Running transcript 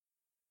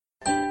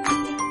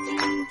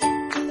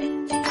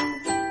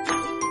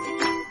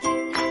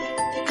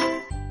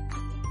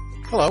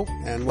Hello,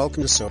 and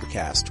welcome to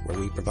Sobercast, where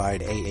we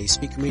provide AA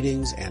speaker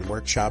meetings and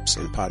workshops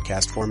in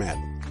podcast format.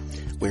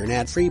 We're an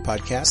ad-free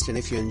podcast, and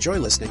if you enjoy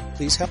listening,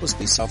 please help us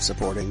be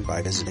self-supporting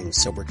by visiting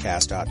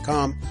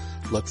Sobercast.com,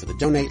 look for the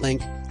donate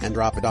link, and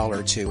drop $1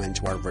 or $2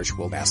 into our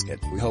virtual basket.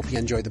 We hope you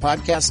enjoyed the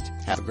podcast.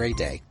 Have a great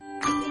day.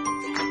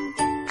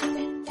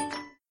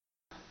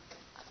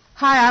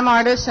 Hi, I'm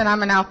Artis, and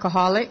I'm an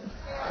alcoholic.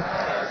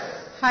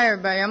 Hi,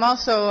 everybody. I'm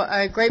also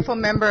a grateful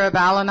member of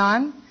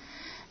Al-Anon,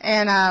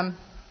 and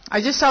I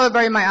just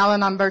celebrated my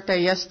Al-Anon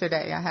birthday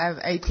yesterday. I have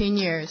 18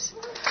 years.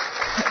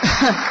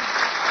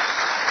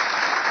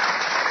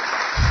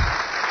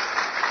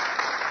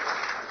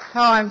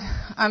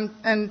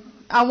 And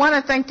I want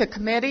to thank the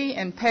committee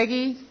and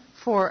Peggy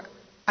for,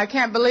 I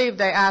can't believe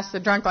they asked a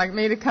drunk like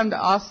me to come to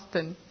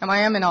Austin. I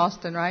am in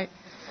Austin, right?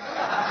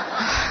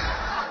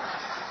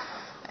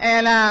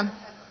 And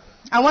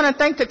I want to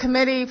thank the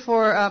committee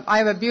for, I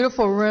have a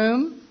beautiful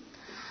room.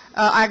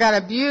 I got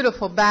a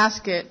beautiful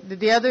basket. Did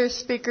the other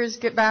speakers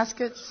get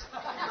baskets?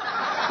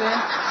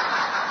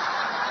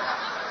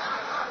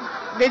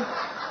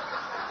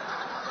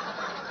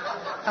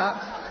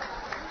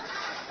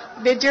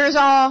 Did yours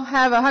all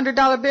have a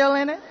 $100 bill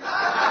in it?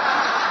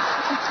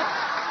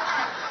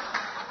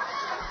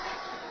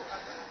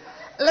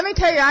 Let me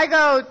tell you, I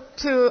go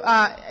to,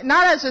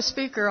 not as a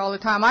speaker all the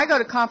time, I go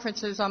to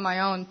conferences on my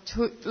own,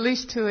 at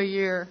least 2 a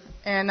year.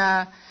 And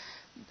I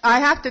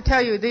have to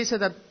tell you, these are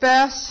the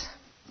best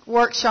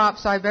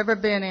workshops I've ever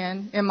been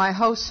in my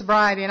whole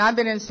sobriety. And I've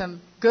been in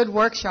some good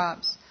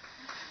workshops.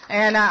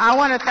 And I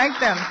want to thank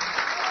them.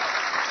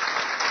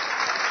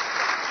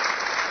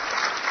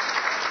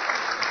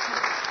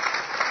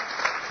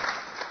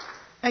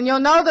 And you'll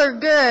know they're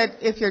good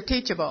if you're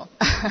teachable.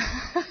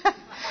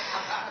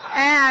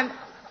 And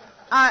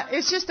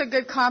it's just a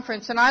good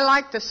conference, and I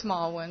like the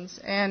small ones.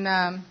 And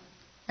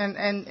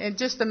it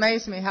just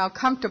amazed me how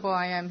comfortable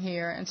I am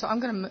here. And so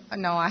I'm going to,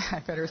 no, I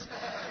better.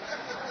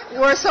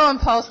 We're so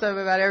impulsive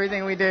about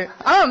everything we do.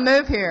 I'm going to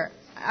move here.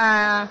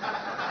 I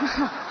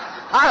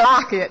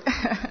like it.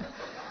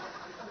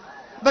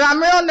 But I'm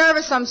real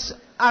nervous.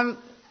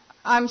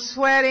 I'm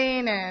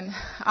sweating, and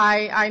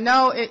I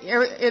know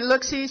it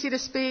looks easy to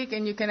speak,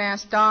 and you can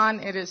ask Don.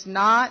 It is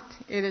not.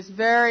 It is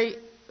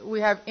we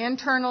have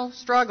internal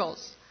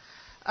struggles,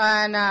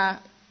 and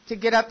to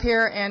get up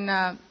here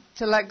and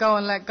to let go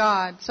and let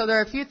God. So there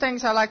are a few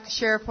things I like to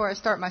share before I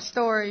start my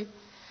story,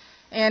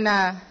 and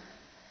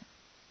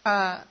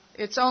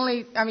it's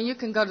only, you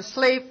can go to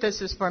sleep.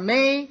 This is for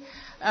me.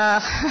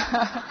 But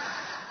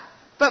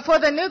for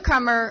the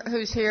newcomer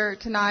who's here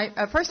tonight,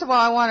 first of all,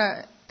 I want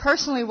to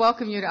personally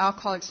welcome you to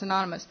Alcoholics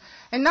Anonymous.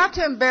 And not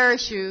to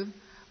embarrass you,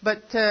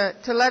 but to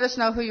let us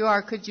know who you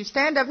are. Could you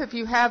stand up if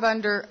you have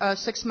under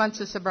 6 months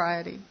of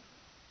sobriety?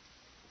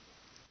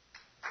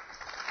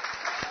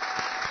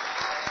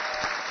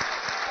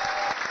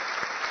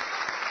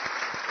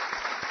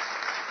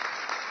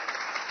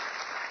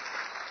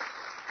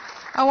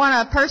 I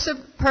want to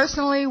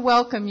personally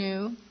welcome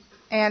you,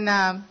 and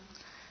I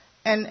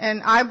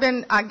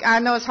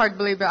know it's hard to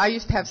believe, but I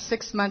used to have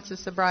 6 months of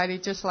sobriety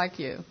just like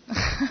you.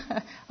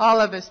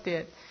 All of us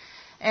did.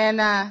 And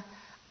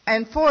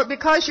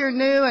because you're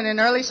new and in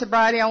early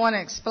sobriety, I want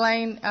to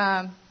explain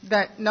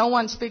that no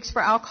one speaks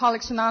for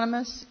Alcoholics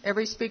Anonymous.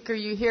 Every speaker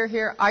you hear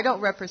here, I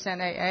don't represent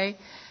AA.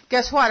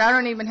 Guess what? I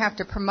don't even have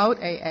to promote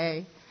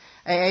AA.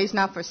 AA is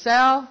not for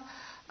sale.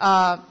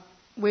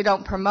 We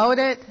don't promote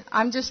it.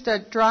 I'm just a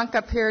drunk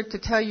up here to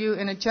tell you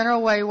in a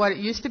general way what it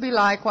used to be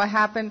like, what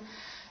happened,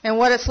 and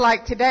what it's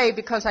like today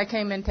because I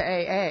came into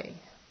AA.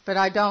 But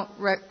I don't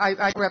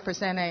I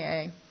represent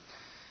AA.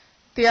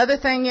 The other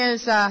thing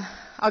is,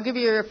 I'll give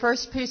you your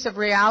first piece of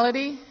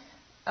reality.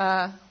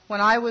 When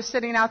I was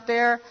sitting out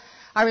there,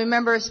 I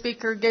remember a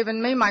speaker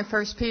giving me my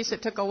first piece.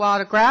 It took a while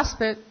to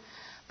grasp it,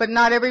 but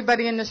not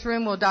everybody in this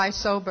room will die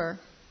sober.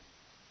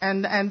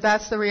 And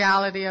that's the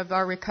reality of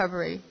our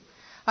recovery.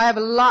 I have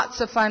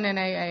lots of fun in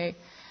AA.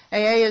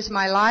 AA is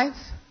my life,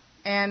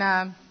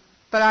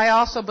 but I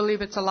also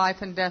believe it's a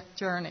life and death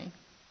journey.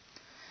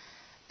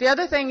 The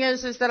other thing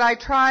is that I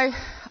try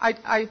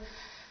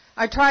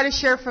to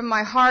share from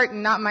my heart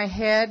and not my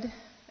head,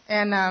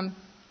 and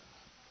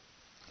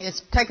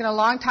it's taken a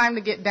long time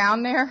to get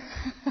down there.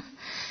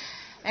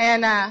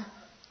 And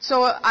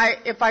so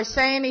if I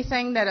say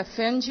anything that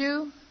offends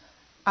you,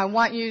 I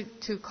want you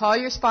to call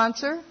your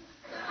sponsor.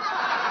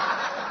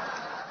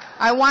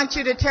 I want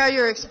you to tell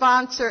your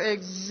sponsor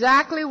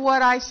exactly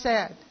what I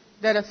said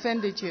that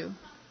offended you.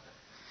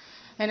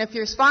 And if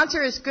your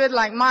sponsor is good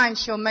like mine,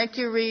 she'll make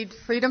you read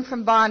Freedom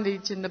from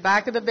Bondage in the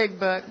back of the big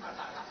book.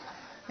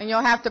 And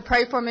you'll have to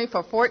pray for me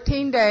for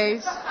 14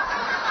 days. And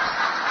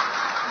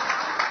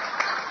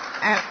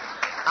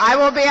I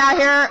will be out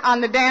here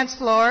on the dance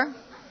floor.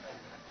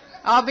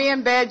 I'll be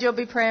in bed. You'll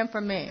be praying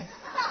for me.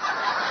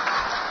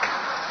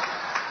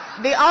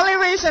 The only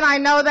reason I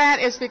know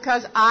that is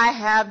because I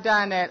have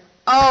done it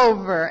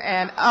over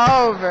and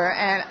over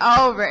and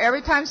over.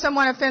 Every time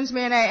someone offends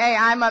me in AA,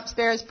 I'm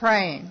upstairs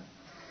praying.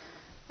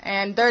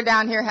 And they're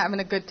down here having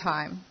a good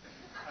time.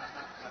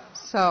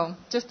 So,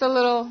 just a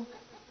little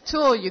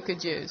tool you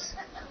could use.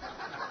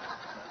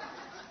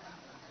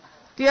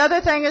 The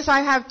other thing is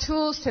I have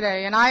tools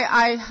today, and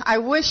I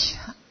wish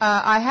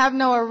I have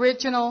no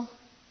original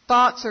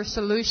thoughts or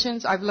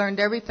solutions. I've learned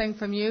everything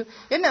from you.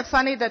 Isn't it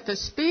funny that the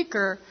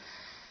speaker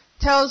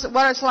tells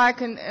what it's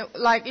like, and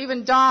like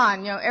even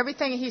Don,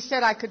 everything he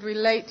said I could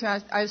relate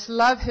to. I just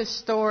love his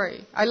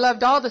story. I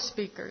loved all the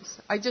speakers.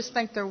 I just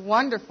think they're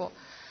wonderful.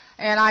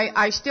 And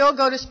I still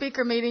go to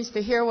speaker meetings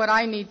to hear what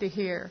I need to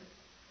hear.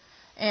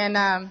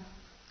 And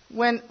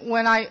when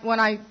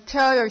I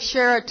tell or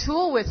share a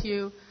tool with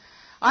you,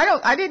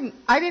 I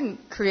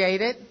didn't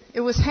create it.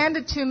 It was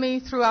handed to me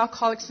through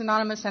Alcoholics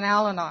Anonymous and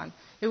Al-Anon.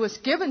 It was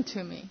given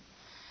to me.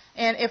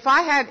 And if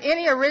I had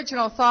any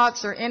original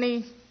thoughts or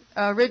any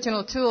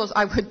original tools,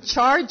 I would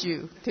charge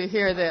you to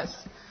hear this.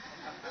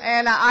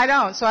 And I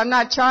don't, so I'm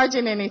not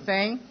charging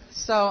anything.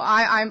 So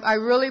I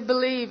really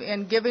believe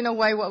in giving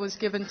away what was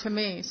given to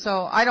me.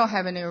 So I don't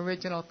have any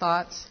original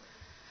thoughts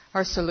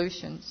or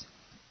solutions.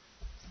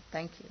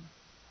 Thank you.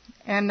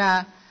 And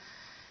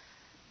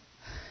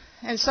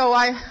so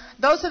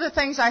those are the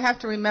things I have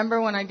to remember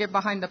when I get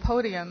behind the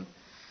podium,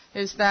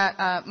 is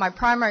that my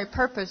primary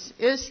purpose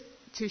is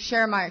to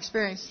share my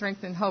experience,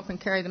 strength, and hope,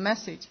 and carry the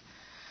message.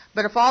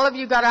 But if all of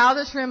you got out of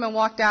this room and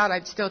walked out,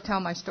 I'd still tell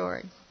my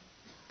story,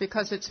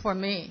 because it's for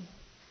me.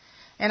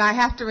 And I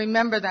have to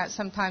remember that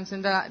sometimes,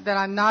 and that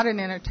I'm not an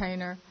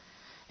entertainer,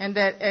 and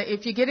that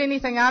if you get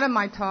anything out of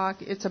my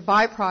talk, it's a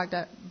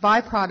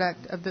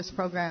byproduct of this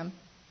program.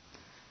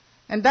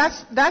 And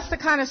that's the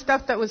kind of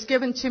stuff that was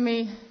given to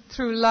me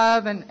through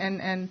love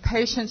and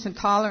patience and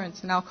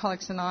tolerance in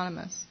Alcoholics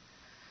Anonymous.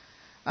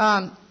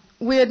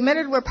 We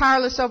admitted we're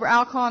powerless over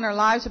alcohol and our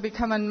lives have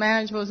become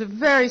unmanageable. It's a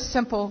very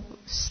simple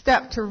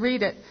step to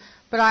read it.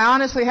 But I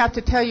honestly have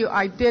to tell you,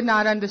 I did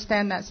not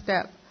understand that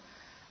step.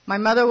 My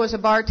mother was a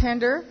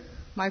bartender.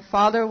 My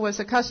father was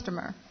a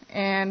customer.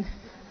 And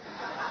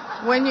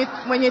when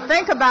you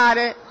think about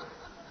it,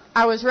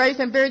 I was raised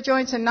in beer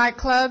joints and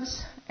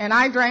nightclubs, and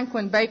I drank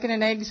when bacon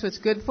and eggs was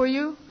good for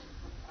you.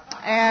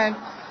 And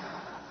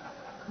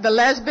the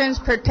lesbians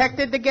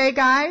protected the gay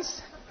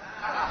guys.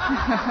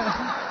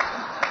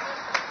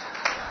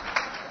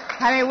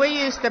 I mean, we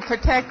used to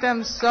protect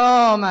them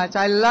so much.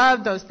 I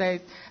loved those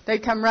days.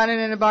 They'd come running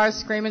in the bars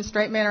screaming,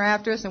 straight men are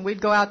after us, and we'd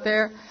go out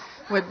there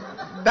with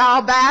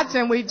ball bats,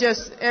 and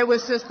it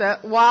was just the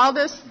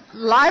wildest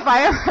life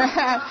I ever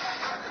had.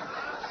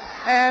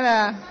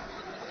 And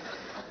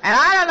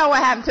I don't know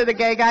what happened to the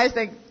gay guys.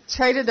 They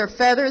traded their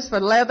feathers for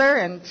leather,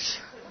 and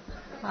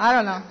I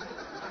don't know.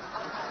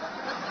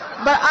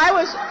 But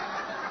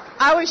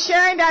I was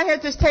sharing down here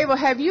at this table.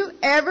 Have you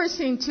ever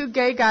seen two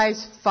gay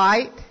guys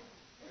fight?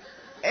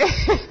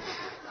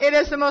 It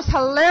is the most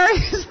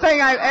hilarious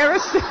thing I've ever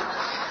seen.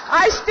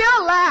 I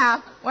still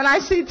laugh when I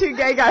see two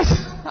gay guys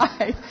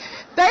fight.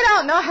 They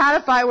don't know how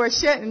to fight worth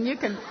shit, and you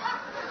can.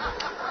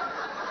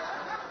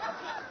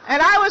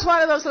 And I was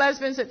one of those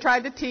lesbians that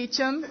tried to teach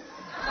them.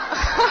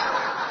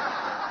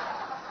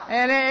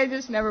 And it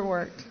just never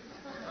worked.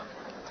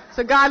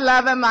 So God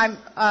love him.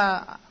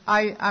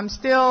 I'm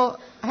still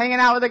hanging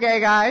out with the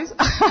gay guys.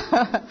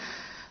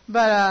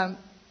 But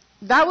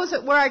that was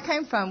where I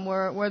came from,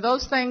 where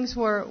those things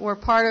were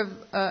part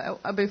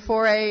of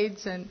before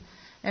AIDS, and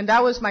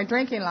that was my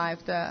drinking life.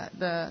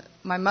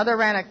 My mother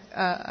ran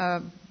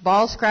a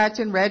ball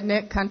scratching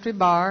redneck country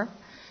bar,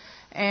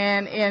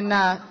 and in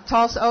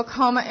Tulsa,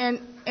 Oklahoma,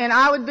 and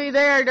I would be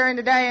there during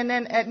the day, and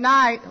then at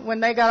night when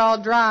they got all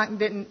drunk and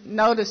didn't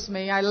notice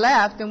me, I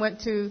left and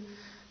went to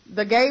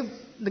the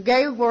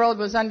gay world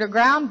was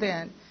underground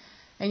then,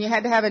 and you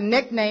had to have a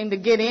nickname to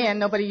get in.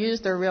 Nobody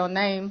used their real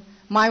name.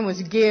 Mine was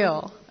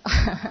Gil.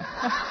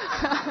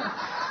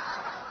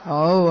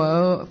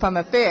 Oh, from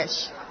a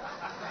fish.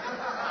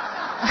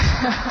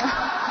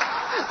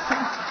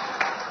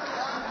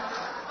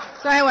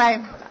 So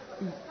anyway,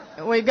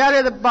 we go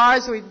to the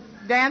bars, we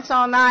dance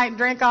all night,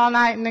 drink all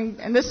night,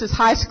 and this is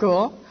high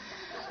school.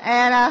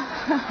 And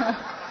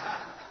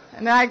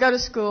and then I go to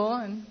school,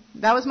 and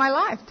that was my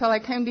life till I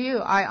came to you.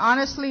 I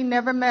honestly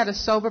never met a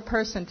sober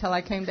person till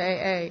I came to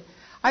AA.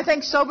 I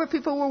think sober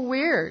people were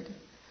weird.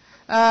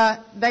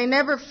 They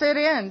never fit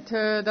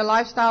into the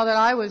lifestyle that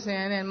I was in,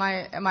 and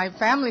my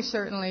family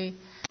certainly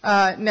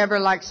never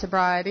liked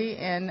sobriety,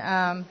 and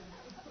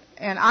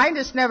I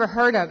just never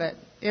heard of it.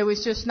 It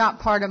was just not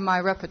part of my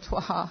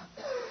repertoire.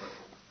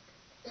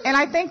 And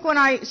I think when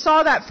I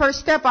saw that first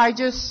step, I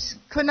just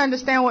couldn't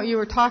understand what you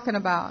were talking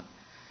about.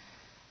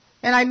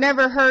 And I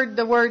never heard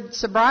the word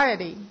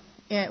sobriety.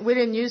 And we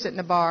didn't use it in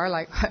the bar,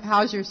 like,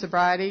 how's your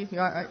sobriety?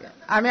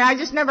 I mean, I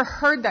just never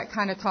heard that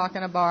kind of talk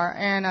in a bar.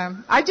 And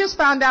I just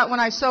found out when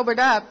I sobered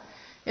up,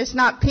 it's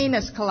not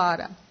penis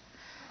colada.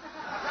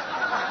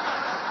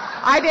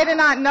 I did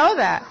not know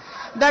that.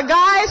 The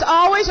guys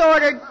always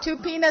ordered 2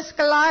 penis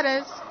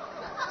coladas.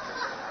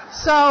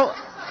 So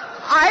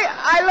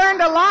I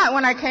learned a lot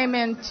when I came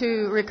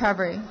into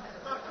recovery.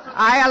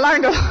 I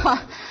learned a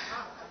lot.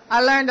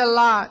 I learned a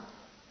lot.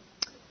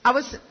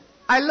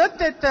 I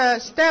looked at the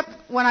step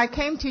when I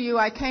came to you.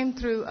 I came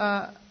through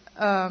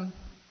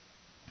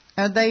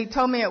they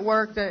told me at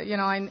work that,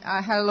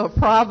 I had a little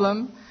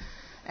problem.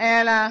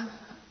 And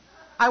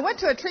I went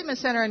to a treatment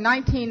center in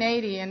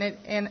 1980,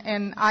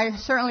 and I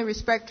certainly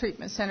respect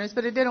treatment centers,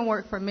 but it didn't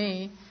work for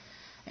me.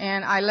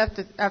 And I left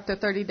it after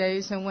 30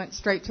 days and went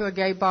straight to a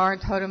gay bar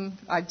and told them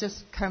I'd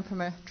just come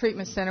from a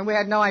treatment center. We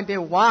had no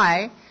idea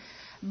why,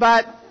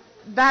 but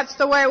that's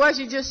the way it was.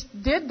 You just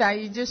did that.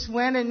 You just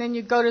went, and then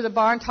you go to the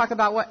bar and talk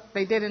about what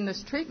they did in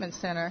this treatment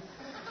center.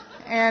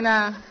 And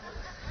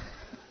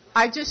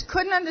I just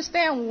couldn't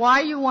understand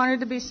why you wanted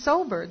to be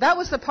sober. That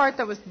was the part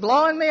that was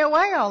blowing me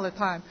away all the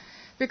time,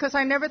 because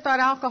I never thought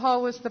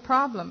alcohol was the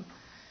problem.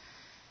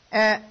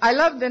 I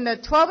loved in the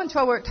 12 and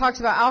 12 where it talks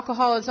about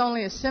alcohol is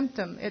only a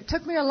symptom. It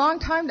took me a long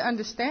time to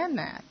understand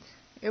that.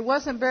 It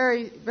wasn't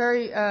very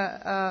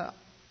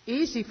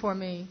easy for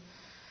me.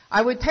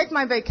 I would take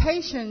my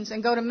vacations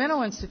and go to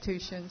mental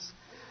institutions.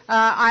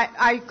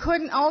 I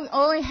couldn't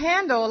only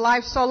handle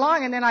life so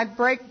long, and then I'd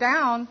break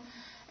down,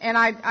 and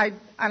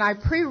I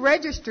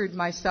pre-registered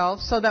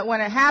myself so that when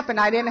it happened,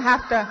 I didn't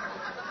have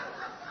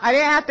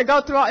to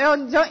go through all.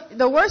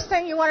 The worst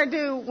thing you want to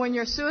do when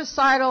you're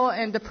suicidal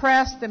and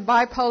depressed and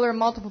bipolar and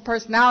multiple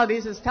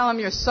personalities is tell them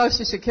your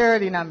Social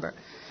Security number.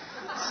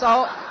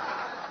 So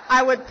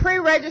I would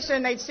pre-register,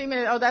 and they'd see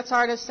me, oh, that's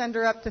Artis, send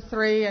her up to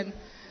 3, and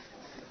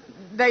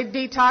they'd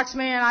detox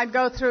me, and I'd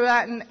go through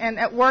that, and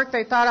at work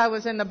they thought I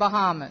was in the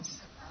Bahamas.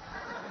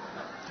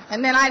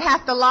 And then I'd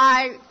have to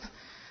lie,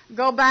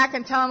 go back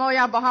and tell them, oh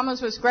yeah,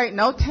 Bahamas was great,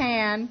 no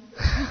tan,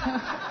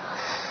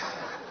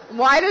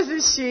 white as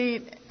a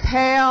sheet,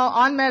 pale,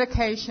 on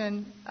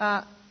medication.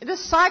 This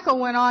cycle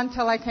went on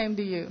till I came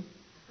to you.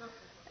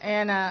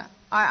 And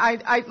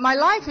my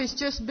life has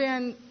just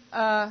been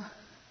a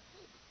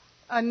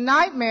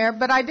nightmare,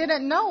 but I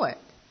didn't know it.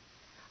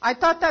 I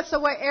thought that's the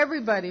way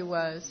everybody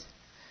was.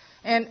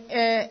 And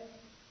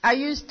I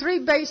used 3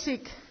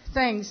 basic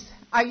things.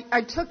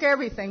 I took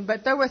everything,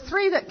 but there were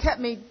 3 that kept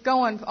me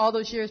going all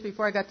those years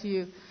before I got to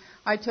you.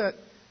 I took,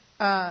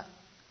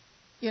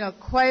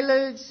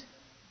 Quaaludes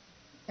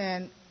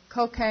and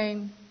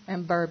cocaine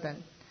and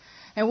bourbon.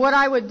 And what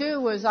I would do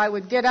was I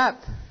would get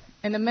up,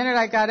 and the minute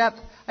I got up,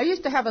 I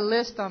used to have a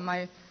list on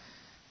my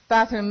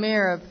bathroom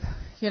mirror of,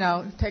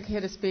 take a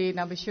hit of speed, and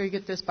I'll be sure you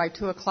get this by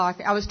 2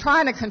 o'clock. I was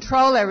trying to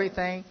control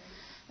everything,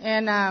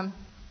 and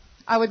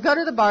I would go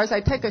to the bars.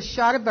 I'd take a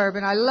shot of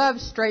bourbon. I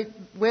love straight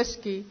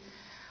whiskey.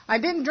 I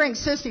didn't drink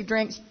sissy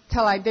drinks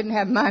till I didn't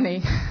have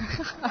money.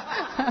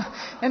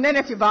 And then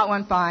if you bought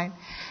one, fine.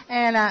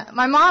 And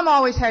my mom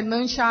always had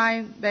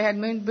moonshine. They had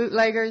moon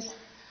bootleggers,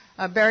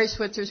 Barry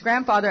Switzer's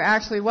grandfather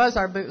actually was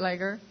our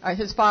bootlegger,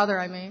 his father,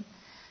 I mean.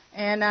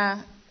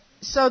 And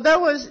so there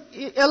was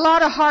a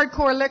lot of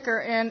hardcore liquor,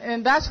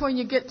 and that's when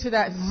you get to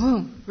that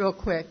boom real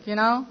quick,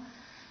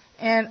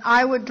 And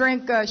I would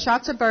drink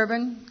shots of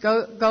bourbon,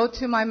 go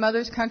to my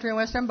mother's country and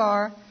western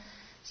bar,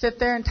 sit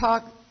there and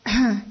talk,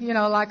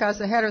 like I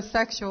was a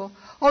heterosexual.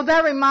 Oh,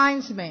 that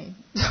reminds me.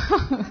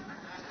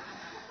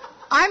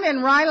 I'm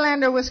in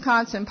Rhinelander,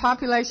 Wisconsin,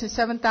 population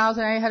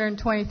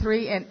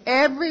 7,823, and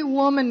every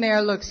woman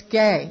there looks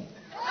gay.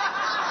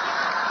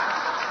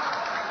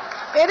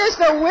 It is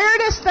the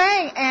weirdest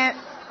thing, and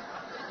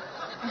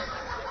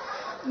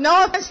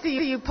no offense to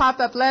you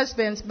pop-up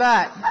lesbians,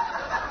 but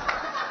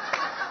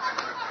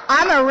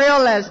I'm a real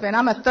lesbian.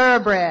 I'm a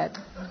thoroughbred.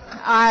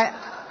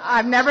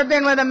 I've never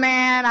been with a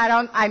man.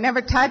 I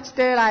never touched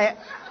it.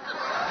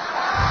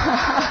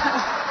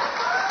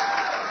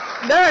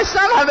 There are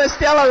some of us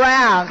still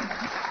around.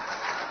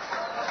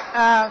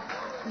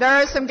 There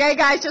are some gay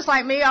guys just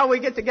like me. Oh, we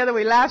get together,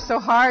 we laugh so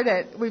hard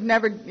that we've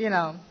never,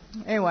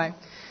 anyway.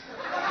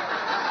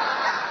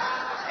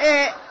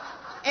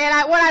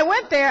 When I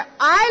went there,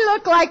 I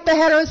looked like the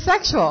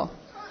heterosexual.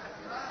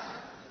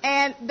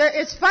 And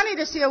it's funny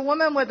to see a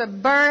woman with a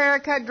burr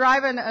haircut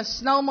driving a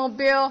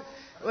snowmobile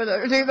with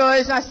a deep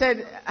voice. And I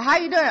said, how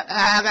you doing?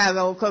 I got to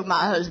go cook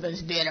my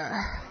husband's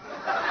dinner.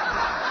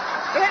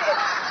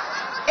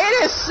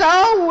 It is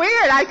so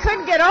weird. I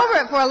couldn't get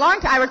over it for a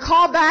long time. I would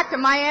call back to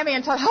Miami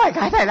and tell, oh, I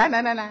got that.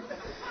 No.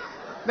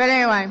 But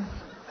anyway,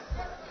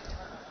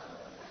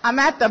 I'm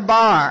at the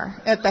bar,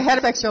 at the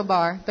heterosexual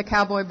bar, the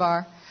cowboy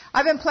bar.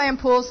 I've been playing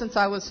pool since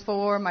I was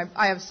 4.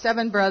 I have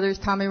 7 brothers,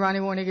 Tommy, Ronnie,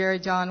 Warner, Gary,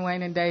 John,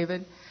 Wayne, and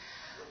David.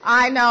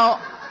 I know,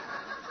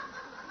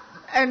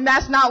 and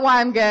that's not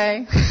why I'm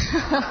gay.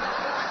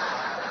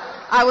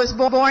 I was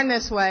born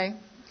this way.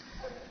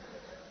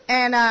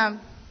 And I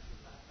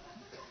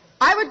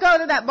would go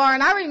to that bar,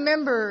 and I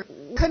remember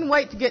couldn't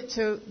wait to get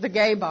to the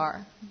gay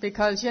bar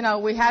because,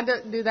 we had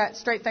to do that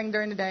straight thing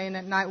during the day, and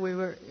at night we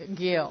were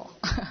Gil.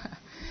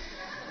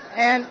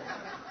 And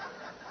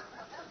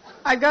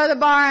I'd go to the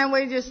bar, and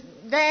we just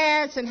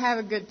dance and have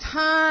a good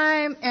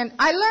time. And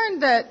I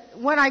learned that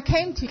when I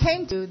came to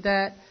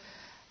that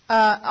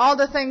all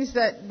the things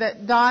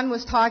that Don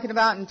was talking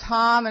about, and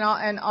Tom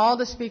and all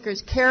the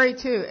speakers carry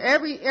too.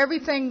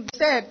 Everything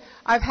said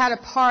I've had a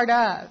part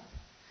of.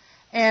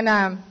 And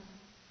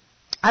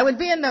I would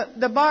be in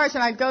the bars,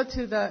 and I'd go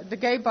to the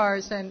gay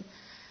bars, and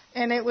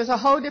it was a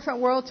whole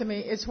different world to me.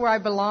 It's where I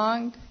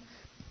belonged.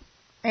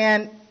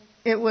 And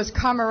it was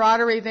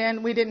camaraderie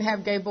then. We didn't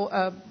have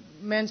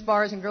men's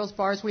bars and girls'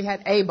 bars. We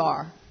had a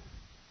bar.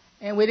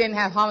 And we didn't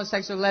have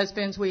homosexual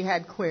lesbians. We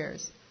had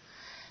queers.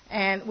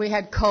 And we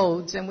had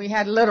codes, and we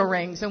had little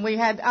rings, and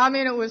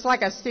it was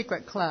like a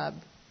secret club.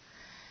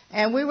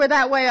 And we were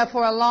that way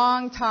for a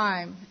long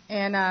time.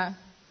 And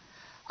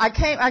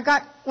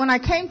when I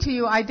came to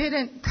you, I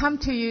didn't come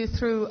to you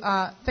through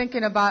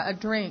thinking about a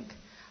drink.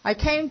 I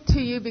came to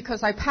you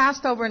because I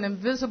passed over an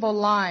invisible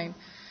line.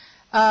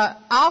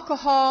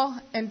 Alcohol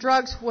and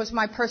drugs was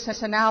my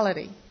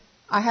personality.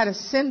 I had a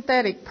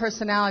synthetic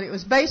personality. It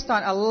was based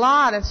on a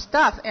lot of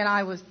stuff, and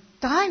I was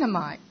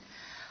dynamite.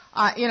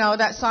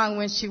 That song,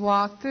 When She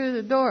Walked Through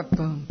the Door,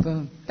 boom,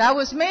 boom. That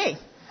was me.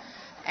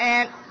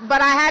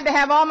 But I had to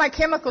have all my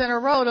chemicals in a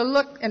row to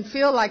look and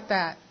feel like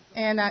that.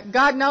 And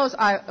God knows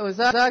I was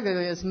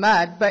ugly as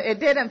mud, but it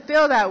didn't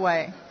feel that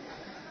way.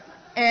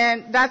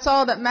 And that's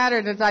all that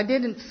mattered, is I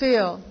didn't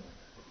feel.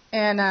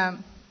 And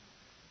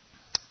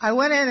I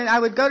went in and I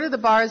would go to the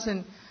bars,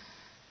 and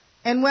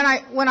when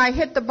I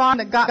hit the bar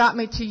that got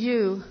me to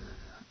you,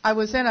 I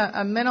was in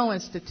a mental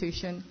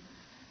institution,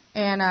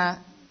 and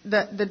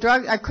the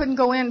drug, I couldn't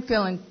go in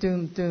feeling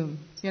doom.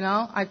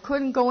 I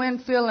couldn't go in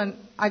feeling,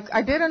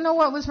 I didn't know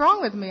what was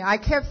wrong with me. I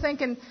kept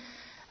thinking,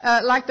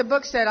 like the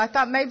book said, I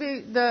thought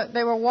maybe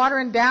they were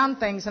watering down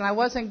things and I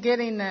wasn't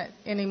getting it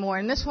anymore.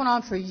 And this went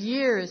on for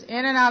years,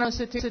 in and out of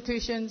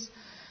institutions,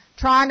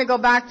 trying to go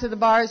back to the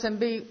bars and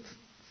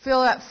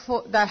feel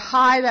that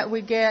high that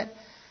we get,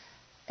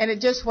 and it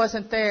just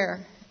wasn't there.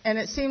 And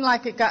it seemed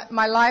like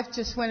my life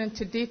just went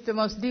into the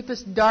most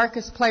deepest,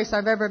 darkest place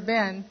I've ever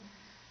been.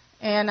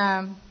 And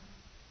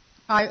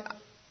I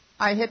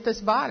hit this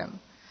bottom.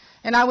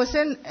 And I was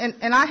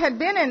and I had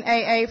been in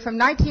AA from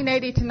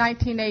 1980 to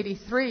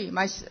 1983.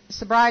 My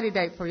sobriety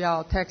date for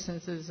y'all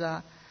Texans is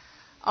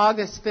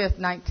August 5th,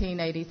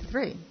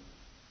 1983.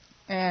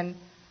 And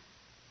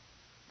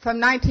from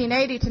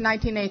 1980 to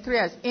 1983,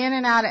 I was in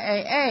and out of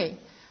AA.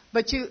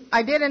 But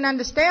I didn't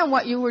understand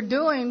what you were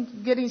doing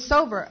getting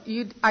sober.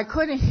 I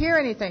couldn't hear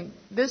anything.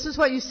 This is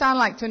what you sound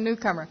like to a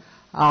newcomer.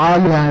 It's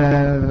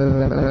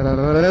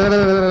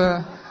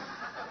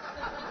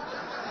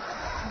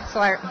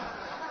like,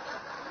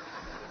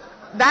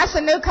 that's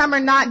a newcomer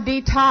not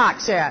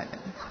detox yet.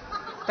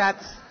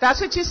 That's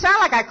what you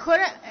sound like. I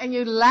couldn't, and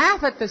you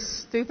laugh at the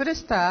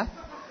stupidest stuff.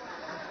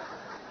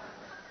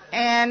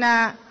 And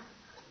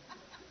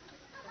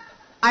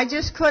I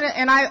just couldn't,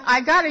 and I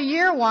got a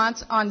year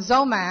once on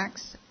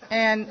Zomax,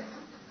 and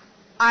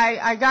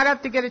I got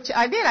up to get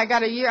I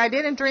got a year. I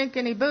didn't drink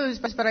any booze,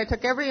 but I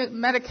took every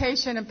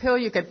medication and pill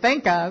you could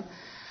think of.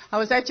 I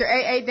was at your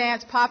AA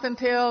dance popping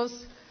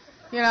pills.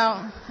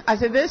 I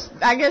said,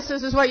 I guess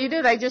this is what you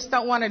do. They just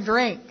don't want to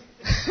drink.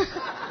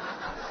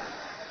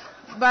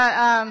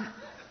 But,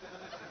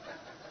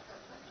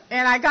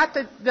 and I got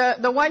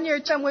the 1 year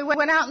term. We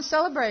went out and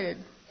celebrated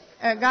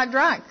and got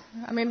drunk.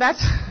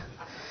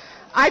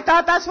 I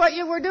thought that's what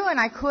you were doing.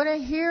 I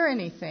couldn't hear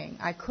anything.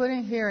 I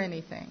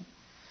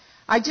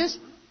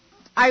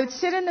would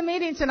sit in the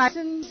meetings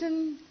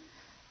and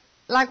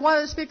like one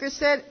of the speakers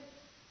said,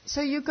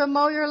 so you can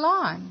mow your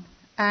lawn.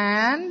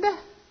 And,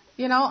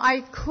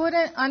 I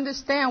couldn't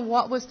understand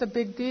what was the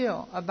big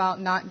deal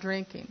about not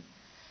drinking.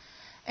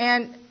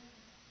 And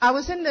I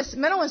was in this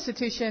mental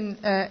institution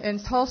in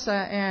Tulsa,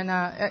 and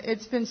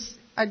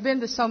I'd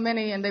been to so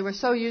many, and they were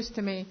so used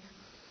to me.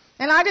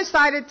 And I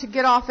decided to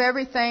get off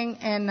everything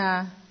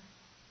and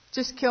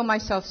just kill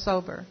myself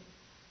sober.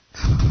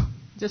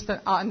 Just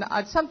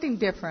something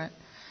different.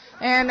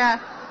 And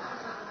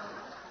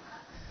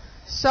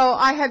so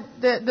I had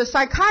the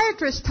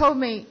psychiatrist told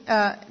me.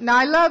 Now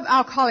I love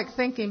alcoholic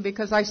thinking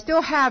because I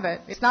still have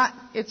it.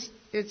 It's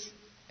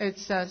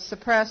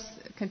suppressed,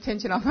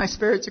 contingent on my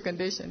spiritual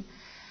condition.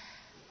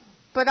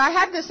 But I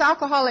had this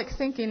alcoholic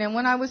thinking, and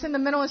when I was in the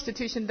mental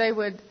institution, they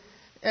would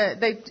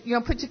put you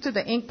through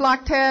the ink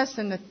blot test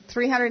and the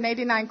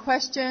 389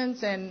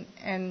 questions, and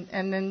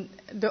then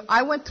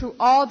I went through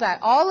all that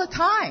all the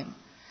time.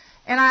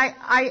 And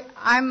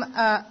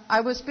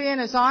I was being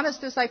as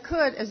honest as I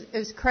could,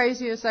 as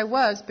crazy as I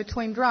was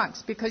between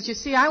drunks, because you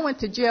see, I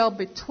went to jail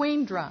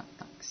between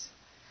drunks.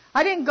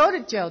 I didn't go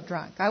to jail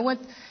drunk.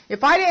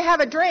 If I didn't have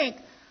a drink,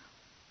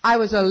 I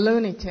was a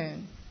Looney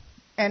Tune.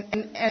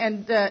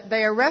 And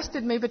they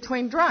arrested me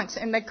between drunks,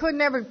 and they could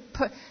never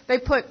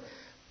put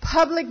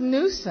public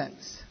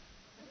nuisance.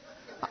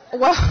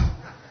 Well,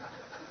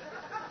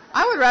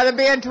 I would rather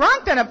be a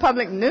drunk than a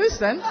public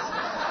nuisance.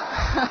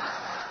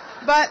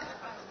 But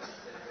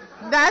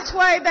that's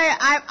why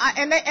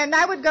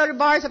I would go to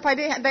bars if I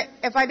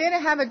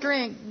didn't have a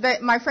drink.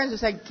 My friends would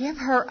say, "Give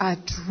her a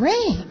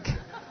drink,"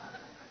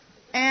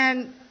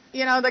 and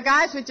the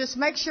guys would just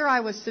make sure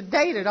I was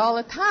sedated all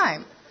the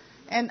time.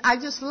 And I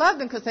just loved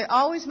them because they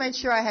always made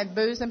sure I had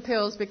booze and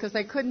pills because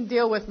they couldn't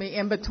deal with me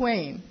in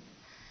between.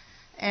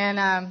 And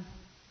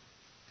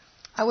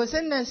I was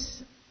in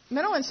this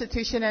mental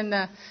institution, and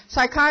the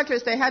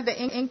psychiatrist, they had the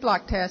ink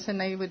block test, and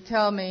they would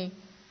tell me,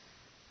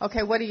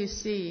 "Okay, what do you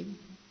see?"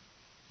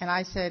 And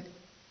I said,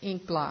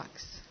 "Ink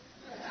blocks."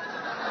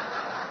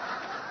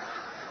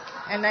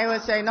 And they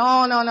would say,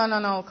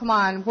 no, come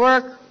on,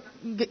 work,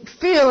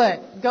 feel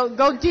it,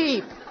 go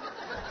deep.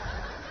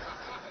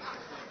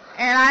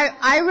 And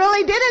I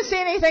really didn't see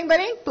anything but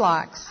ink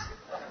blots.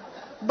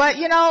 But,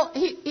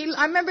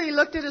 I remember he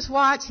looked at his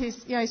watch.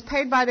 He's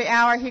paid by the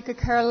hour. He could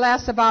care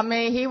less about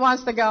me. He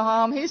wants to go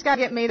home. He's got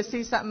to get me to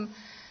see something.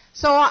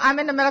 So I'm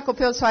in the medical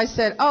field, so I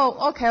said,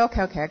 okay,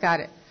 I got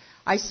it.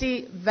 I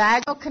see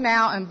vaginal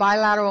canal and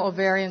bilateral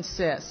ovarian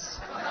cysts.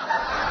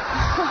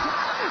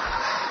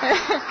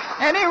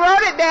 And he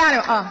wrote it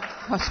down. Oh,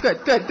 it's good.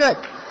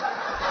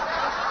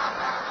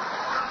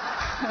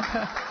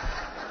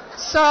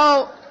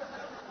 So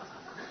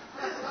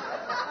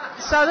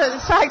the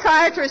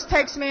psychiatrist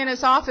takes me in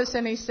his office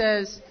and he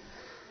says,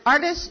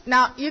 Artis,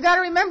 now you got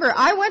to remember,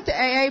 I went to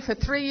AA for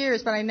 3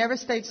 years, but I never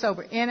stayed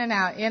sober. In and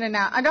out.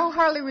 I don't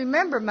hardly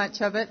remember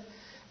much of it.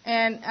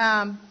 And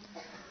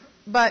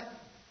but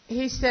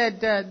he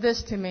said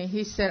this to me.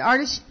 He said,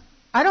 Artis,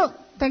 I don't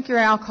think you're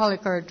an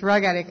alcoholic or a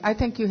drug addict. I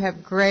think you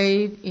have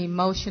grave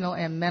emotional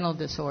and mental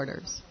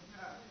disorders.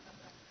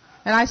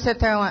 And I sat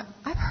there and went,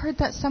 I've heard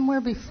that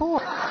somewhere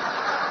before.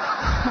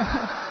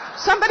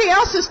 Somebody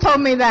else has told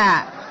me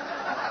that.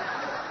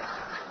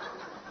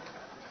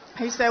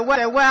 He said,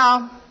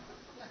 well,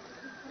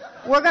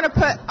 we're going to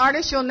put,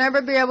 Artis, you'll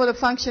never be able to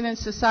function in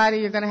society.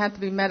 You're going to have to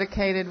be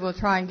medicated. We'll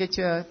try and get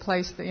you a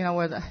place that,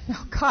 where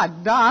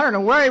God, I don't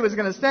know where he was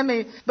going to send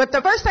me. But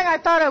the first thing I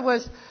thought of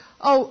was,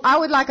 I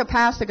would like a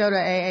pass to go to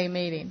AA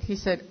meeting. He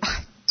said,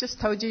 I just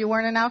told you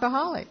weren't an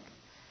alcoholic.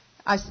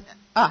 I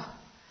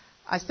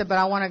said, but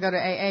I want to go to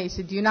AA. He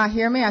said, do you not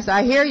hear me? I said,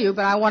 I hear you,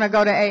 but I want to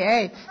go to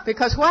AA.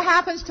 Because what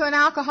happens to an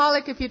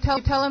alcoholic if you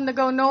tell them to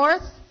go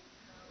north?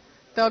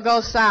 They'll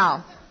go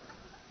south.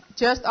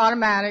 Just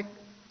automatic.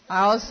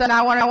 All of a sudden,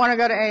 I want to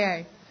go to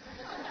AA.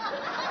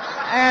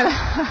 And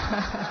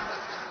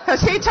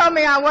because he told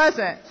me I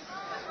wasn't.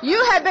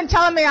 You had been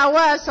telling me I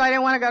was, so I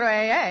didn't want to go to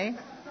AA.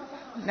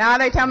 Now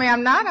they tell me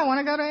I'm not, I want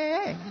to go to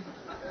AA.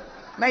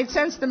 Made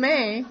sense to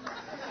me.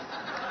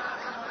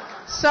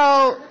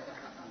 So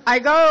I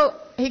go,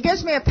 he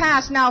gives me a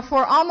pass. Now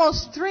for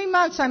almost 3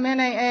 months I'm in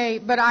AA,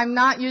 but I'm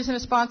not using a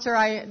sponsor.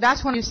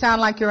 That's when you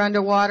sound like you're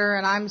underwater,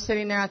 and I'm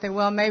sitting there and I think,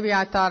 well, maybe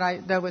I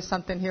thought there was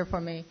something here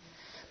for me.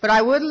 But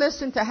I would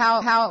listen to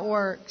how it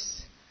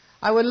works.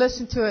 I would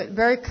listen to it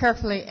very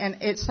carefully, and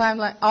it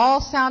all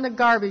sounded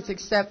garbage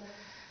except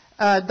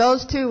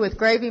those two with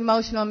grave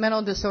emotional and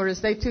mental disorders.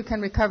 They too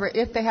can recover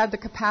if they have the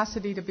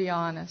capacity to be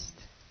honest.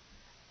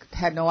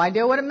 Had no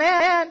idea what it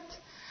meant,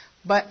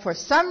 but for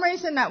some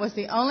reason that was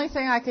the only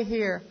thing I could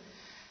hear.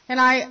 And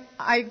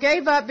I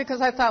gave up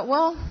because I thought,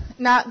 well,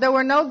 now there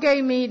were no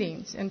gay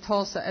meetings in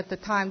Tulsa at the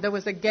time. There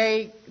were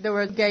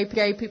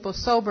gay people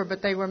sober,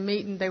 but they were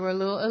meeting. They were a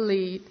little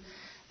elite.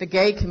 The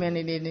gay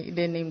community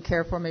didn't even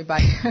care for me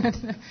by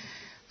then.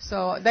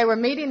 So they were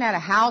meeting at a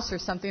house or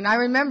something. I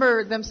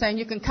remember them saying,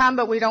 you can come,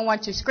 but we don't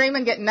want you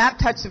screaming, getting up,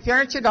 touch the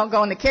furniture, don't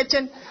go in the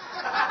kitchen.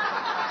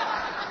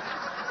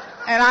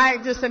 And I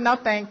just said, no,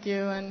 thank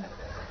you. And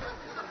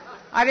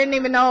I didn't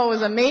even know it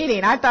was a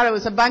meeting. I thought it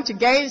was a bunch of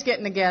gays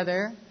getting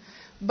together.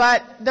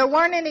 But there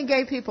weren't any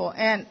gay people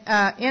and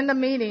in the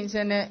meetings.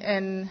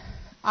 And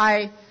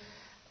I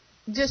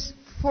just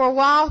for a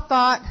while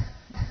thought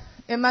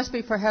it must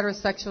be for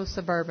heterosexual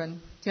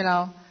suburban,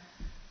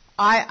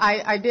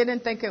 I didn't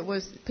think it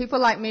was, people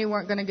like me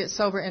weren't going to get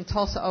sober in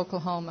Tulsa,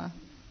 Oklahoma.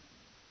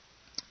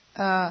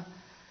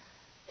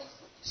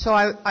 So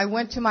I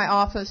went to my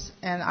office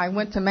and I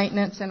went to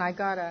maintenance and I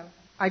got a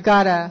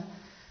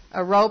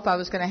rope. I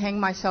was going to hang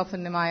myself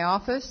into my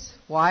office.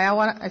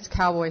 It's a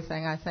cowboy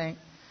thing, I think.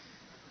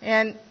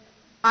 And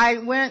I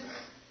went,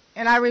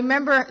 and I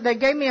remember they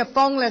gave me a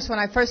phone list when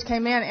I first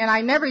came in, and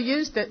I never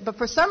used it, but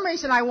for some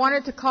reason I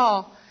wanted to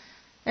call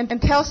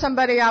and tell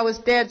somebody I was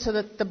dead so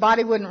that the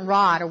body wouldn't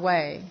rot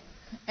away.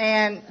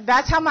 And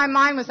that's how my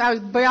mind was. I was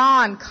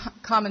beyond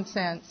common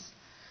sense.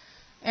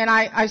 And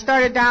I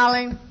started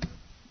dialing,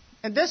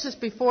 and this is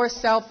before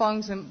cell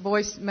phones and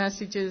voice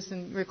messages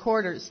and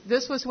recorders.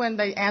 This was when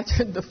they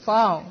answered the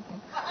phone.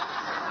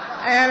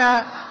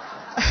 And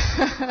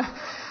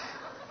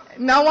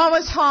no one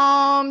was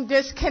home,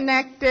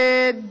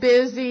 disconnected,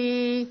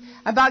 busy.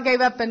 I about gave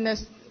up, and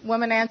this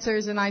woman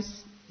answers, and I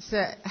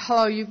said,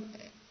 hello, you...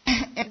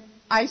 And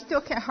I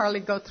still can't hardly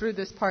go through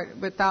this part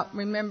without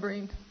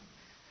remembering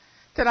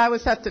that I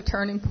was at the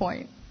turning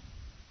point.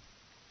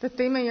 The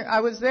theme of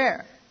I was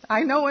there.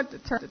 I know what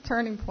the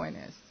turning point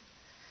is.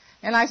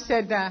 And I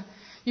said,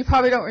 you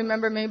probably don't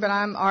remember me, but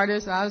I'm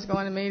Artis, and I was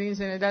going to meetings,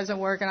 and it doesn't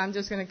work, and I'm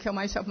just going to kill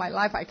myself. My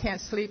life, I can't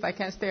sleep, I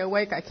can't stay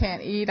awake, I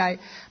can't eat,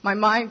 my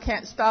mind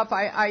can't stop.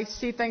 I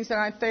see things that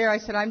aren't there. I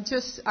said, I'm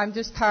just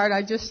tired.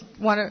 I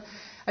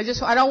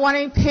don't want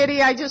any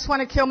pity. I just want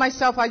to kill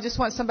myself. I just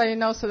want somebody to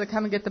know so they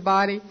come and get the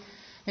body.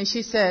 And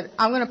she said,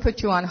 I'm going to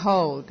put you on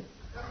hold.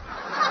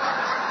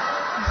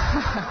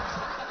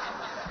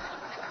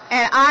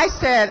 And I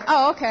said,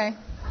 oh, okay.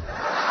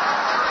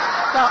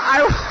 So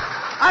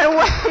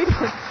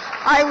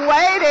I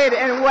waited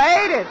and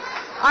waited.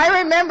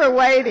 I remember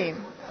waiting.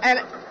 And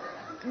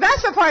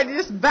That's the part that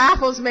just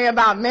baffles me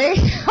about me.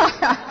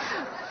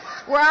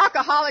 Where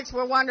alcoholics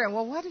were wondering,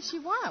 well, what does she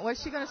want? What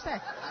is she going to say?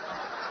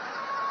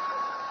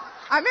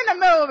 I'm in the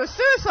middle of a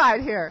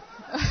suicide here.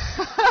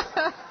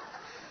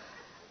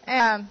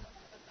 And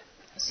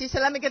she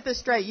said, let me get this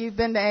straight. You've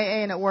been to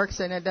AA and it works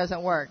and it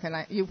doesn't work.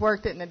 And you've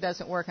worked it and it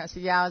doesn't work. I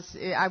said, yeah,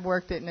 I've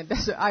worked it and it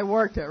doesn't. I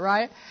worked it,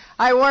 right?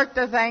 I worked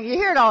the thing. You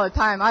hear it all the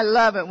time. I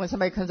love it when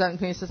somebody comes up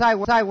to me and says, I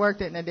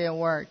worked it and it didn't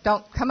work.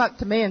 Don't come up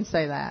to me and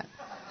say that.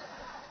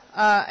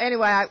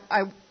 Anyway,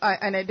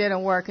 and it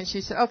didn't work. And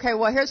she said, okay,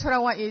 well, here's what I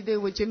want you to do.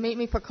 Would you meet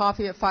me for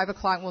coffee at 5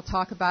 o'clock and we'll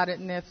talk about it.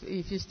 And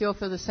if you still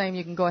feel the same,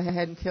 you can go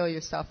ahead and kill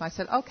yourself. And I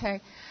said, okay.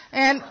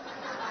 And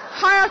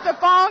hung up the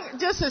phone,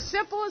 just as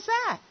simple as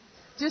that.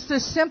 Just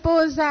as simple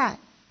as that.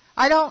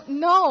 I don't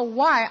know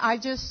why. I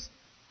just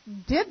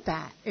did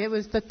that. It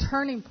was the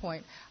turning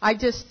point. I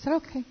just said,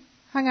 okay,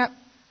 hung up.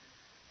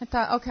 I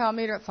thought, okay, I'll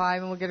meet her at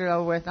 5 and we'll get it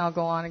over with and I'll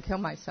go on and kill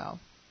myself.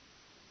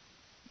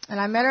 And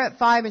I met her at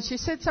 5 and she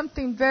said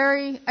something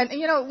and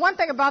you know, one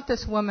thing about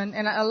this woman,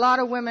 and a lot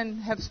of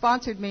women have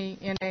sponsored me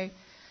in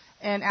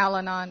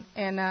Al-Anon,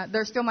 and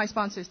they're still my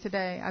sponsors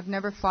today. I've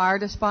never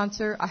fired a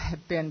sponsor. I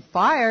have been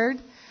fired,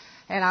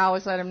 and I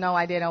always let them know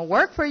I didn't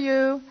work for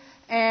you.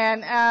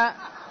 And,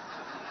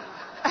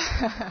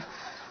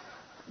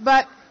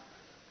 but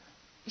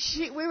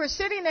we were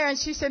sitting there and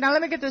she said, now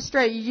let me get this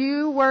straight.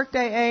 You worked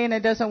AA and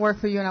it doesn't work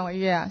for you. And I went,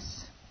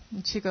 yes.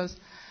 And she goes,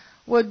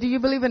 well, do you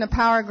believe in a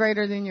power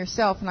greater than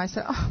yourself? And I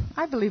said, oh,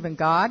 I believe in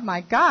God.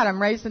 My God,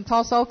 I'm raised in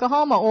Tulsa,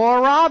 Oklahoma.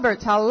 Oral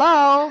Roberts,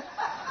 hello.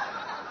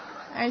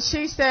 And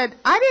she said,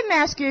 I didn't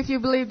ask you if you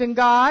believed in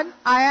God.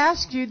 I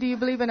asked you, do you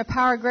believe in a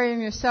power greater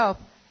than yourself?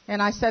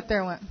 And I sat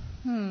there and went,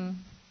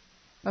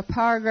 a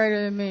power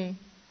greater than me.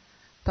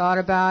 Thought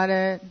about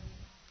it.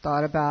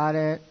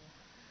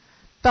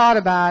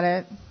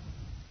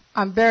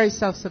 I'm very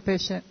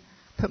self-sufficient.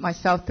 Put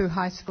myself through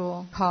high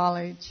school,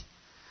 college.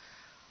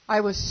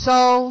 I was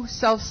so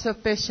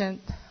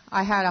self-sufficient.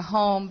 I had a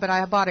home, but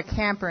I bought a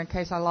camper in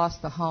case I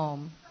lost the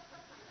home.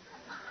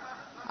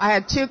 I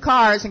had 2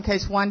 cars in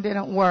case one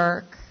didn't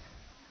work.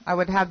 I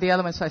would have the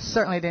other one, so I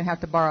certainly didn't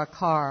have to borrow a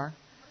car.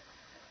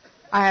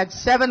 I had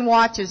 7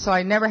 watches, so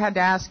I never had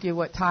to ask you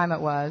what time it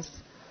was.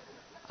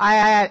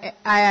 I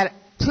had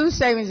 2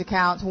 savings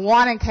accounts,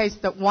 one in case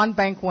that one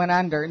bank went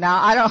under. Now,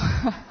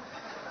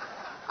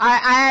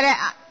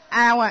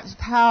 I went,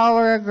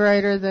 power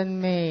greater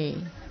than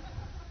me.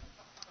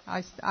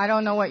 I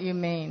don't know what you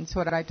mean, is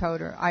what I told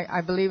her.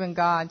 I believe in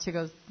God. She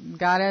goes,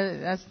 God,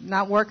 that's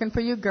not working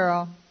for you,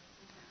 girl.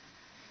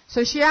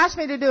 So she asked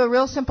me to do a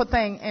real simple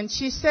thing, and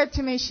she said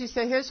to me,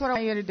 here's what I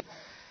want you to do.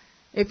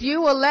 If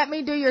you will let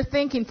me do your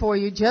thinking for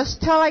you,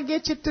 just till I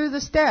get you through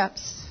the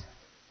steps.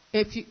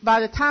 By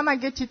the time I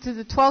get you to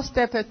the 12th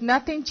step, if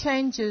nothing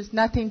changes,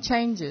 nothing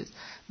changes.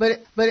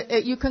 But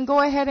you can go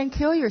ahead and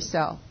kill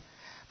yourself.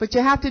 But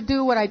you have to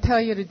do what I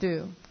tell you to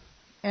do.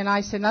 And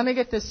I said, let me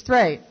get this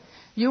straight.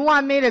 You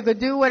want me to go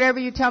do whatever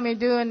you tell me to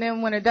do, and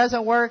then when it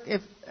doesn't work,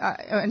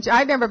 and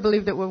I never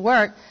believed it would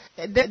work,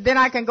 then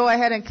I can go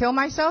ahead and kill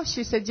myself?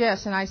 She said,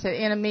 yes. And I said,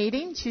 in a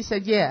meeting? She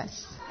said,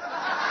 yes.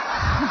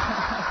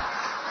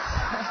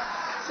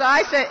 So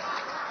I said,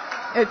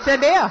 it's a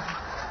deal.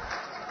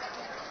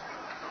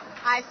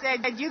 I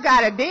said, you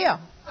got a deal.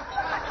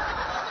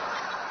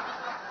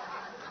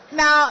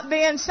 Now,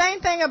 the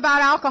insane thing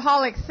about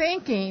alcoholic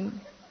thinking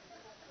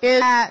is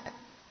that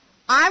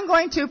I'm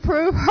going to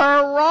prove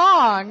her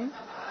wrong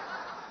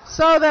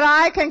so that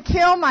I can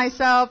kill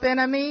myself in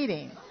a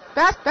meeting.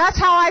 That's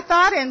how I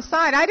thought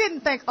inside. I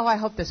didn't think, oh, I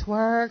hope this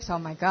works. Oh,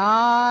 my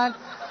God.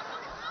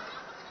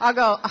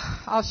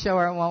 I'll show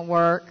her it won't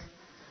work.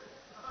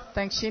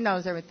 Thinks she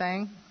knows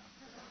everything.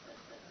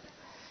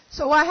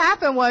 So what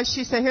happened was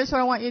she said, here's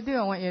what I want you to do.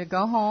 I want you to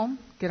go home,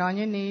 get on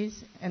your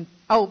knees, and,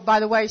 oh, by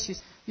the way,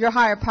 your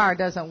higher power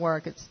doesn't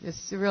work.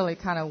 It's really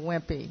kind of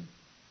wimpy.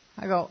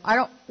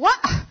 What?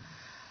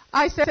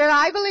 I said,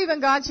 I believe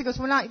in God. She goes,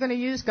 we're not going to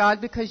use God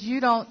because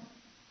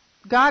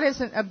God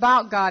isn't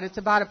about God. It's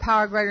about a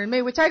power greater than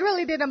me, which I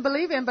really didn't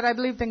believe in, but I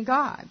believed in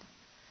God.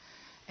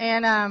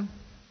 And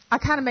I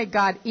kind of made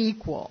God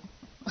equal.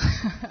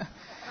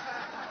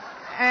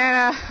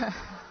 And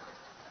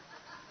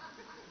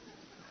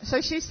so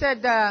she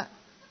said,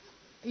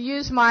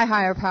 use my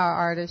higher power,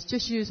 Artis.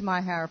 Just use my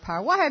higher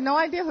power. Well, I had no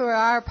idea who her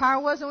higher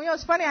power was. And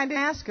it's funny, I didn't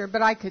ask her,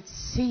 but I could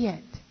see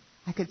it.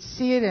 I could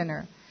see it in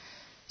her.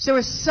 So there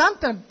was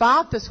something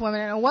about this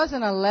woman, and it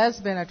wasn't a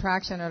lesbian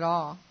attraction at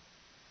all.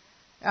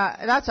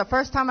 That's the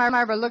first time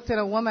I ever looked at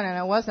a woman, and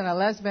it wasn't a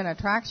lesbian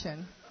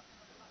attraction.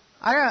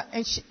 I don't know.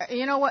 And she,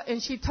 you know what?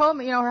 And she told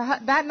me,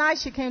 that night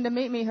she came to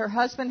meet me, her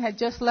husband had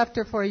just left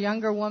her for a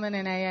younger woman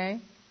in AA.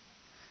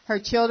 Her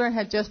children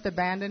had just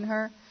abandoned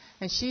her.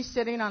 And she's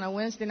sitting on a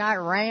Wednesday night,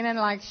 raining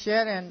like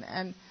shit,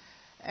 and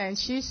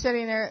she's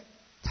sitting there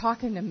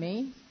talking to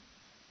me,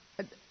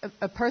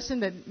 a person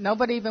that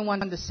nobody even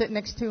wanted to sit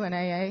next to in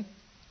AA.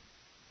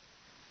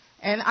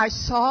 And I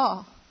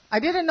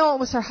didn't know it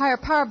was her higher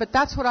power, but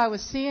that's what I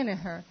was seeing in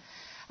her.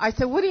 I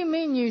said, what do you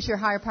mean use your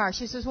higher power?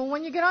 She says, well,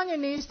 when you get on your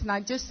knees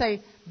tonight, just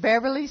say,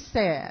 Beverly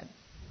said.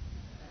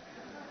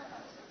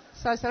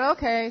 So I said,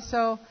 okay.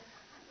 So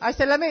I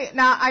said,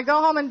 now I go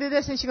home and do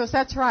this. And she goes,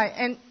 that's right.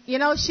 And,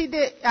 she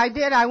did.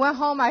 I went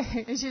home.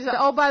 And she said,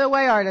 oh, by the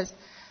way, Artis,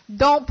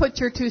 don't put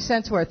your 2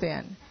 cents worth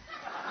in.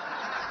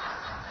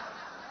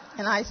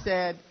 And I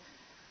said,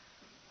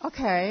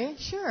 okay,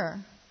 sure.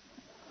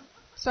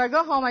 So I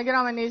go home, I get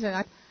on my knees,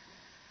 and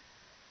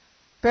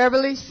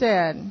Beverly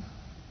said,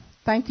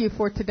 thank you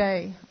for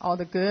today, all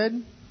the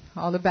good,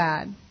 all the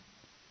bad.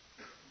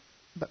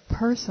 But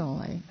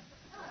personally,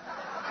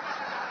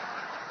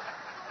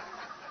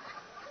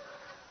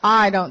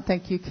 I don't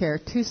think you care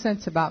 2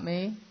 cents about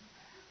me,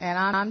 and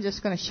I'm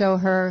just going to show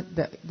her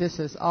that this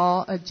is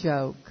all a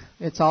joke.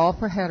 It's all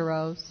for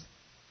heteros.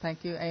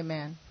 Thank you,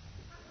 amen.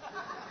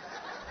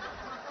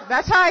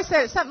 That's how I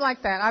said it, something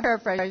like that. I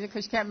paraphrase it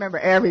because you can't remember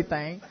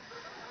everything.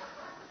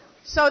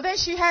 So then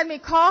she had me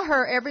call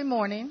her every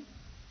morning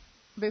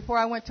before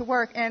I went to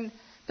work. And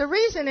the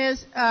reason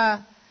is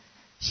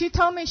she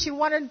told me she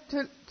wanted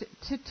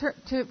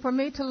for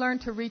me to learn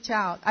to reach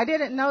out. I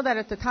didn't know that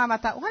at the time. I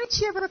thought, why did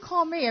she ever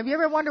call me? Have you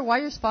ever wondered why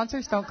your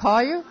sponsors don't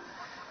call you?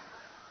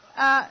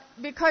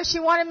 Because she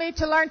wanted me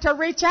to learn to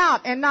reach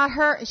out and not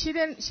her. She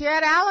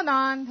had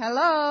Al-Anon.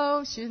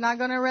 Hello. She's not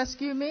going to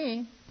rescue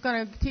me. She's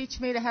going to teach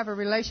me to have a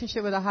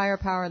relationship with a higher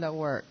power that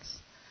works.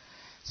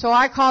 So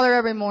I call her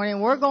every morning.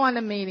 We're going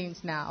to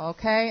meetings now,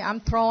 okay? I'm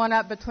throwing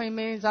up between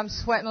meetings. I'm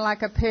sweating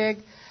like a pig.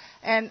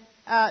 And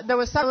there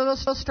was something a little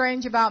so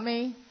strange about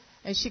me,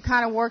 and she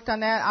kind of worked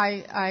on that.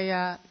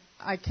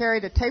 I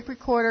carried a tape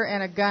recorder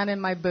and a gun in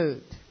my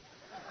boot.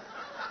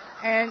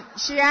 And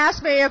she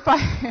asked me if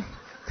I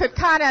could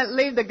kind of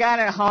leave the gun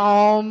at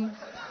home.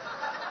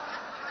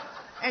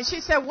 And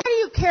she said, why do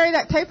you carry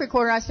that tape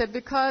recorder? I said,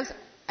 because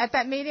at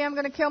that meeting I'm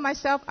going to kill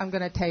myself. I'm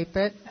going to tape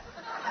it.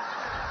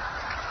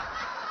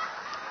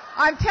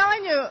 I'm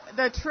telling you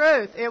the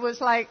truth. It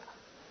was like,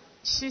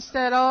 she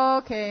said, oh,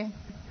 okay.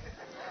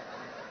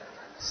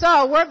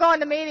 So we're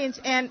going to meetings,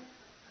 and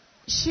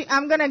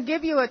I'm going to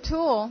give you a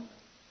tool.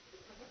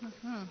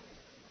 Mm-hmm.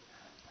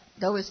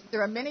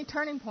 There are many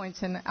turning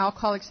points in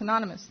Alcoholics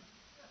Anonymous.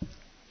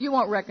 You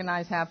won't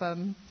recognize half of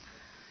them.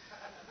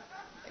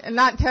 And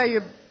not until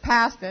you're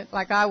past it,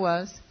 like I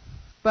was.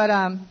 But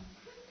I'm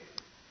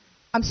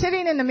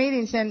sitting in the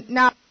meetings, and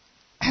now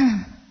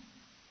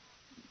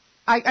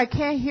I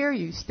can't hear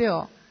you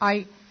still.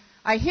 I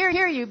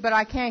hear you, but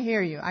I can't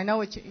hear you. I know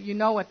what you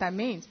know what that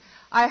means.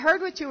 I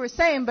heard what you were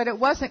saying, but it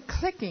wasn't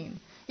clicking.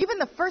 Even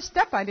the first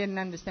step I didn't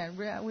understand.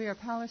 We are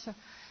powerless.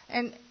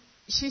 And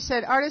she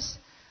said, Artis,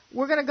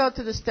 we're going to go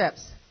through the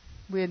steps.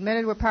 We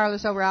admitted we're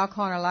powerless over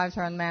alcohol and our lives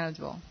are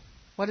unmanageable.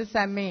 What does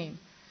that mean?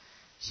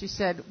 She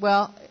said,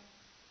 well,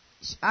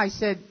 I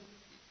said,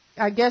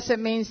 I guess it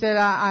means that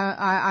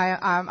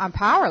I'm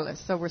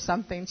powerless over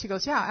something. She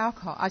goes, yeah,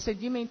 alcohol. I said,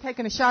 you mean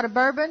taking a shot of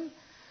bourbon?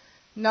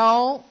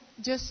 No,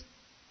 just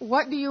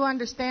what do you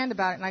understand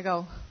about it? And I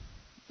go,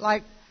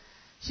 like,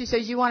 she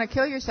says, you want to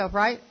kill yourself,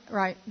 right?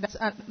 Right. That's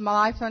my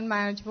life's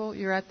unmanageable.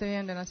 You're at the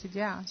end. And I said,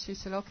 yeah. She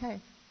said, okay.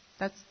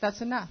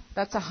 That's enough.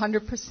 That's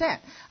 100%.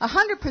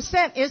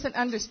 100% isn't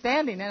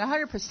understanding,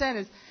 and 100%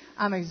 is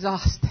I'm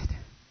exhausted.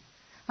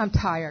 I'm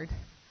tired.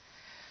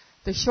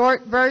 The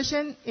short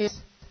version is,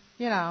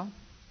 that's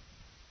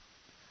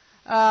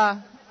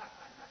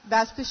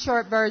the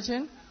short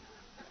version.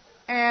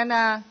 And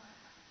I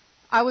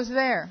was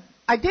there.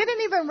 I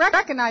didn't even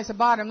recognize the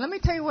bottom. Let me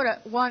tell you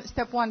what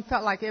step one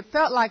felt like. It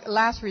felt like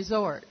last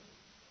resort.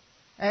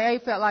 AA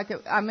felt like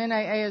I'm in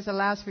AA as a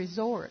last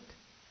resort.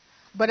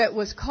 But it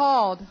was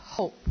called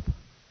hope.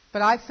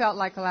 But I felt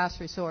like a last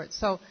resort.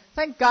 So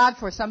thank God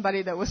for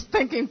somebody that was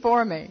thinking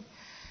for me,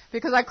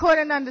 because I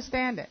couldn't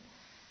understand it.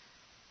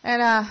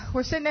 And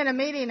we're sitting in a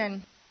meeting,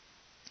 and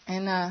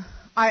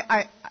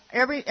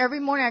every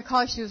morning I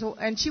call her,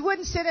 and she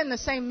wouldn't sit in the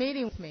same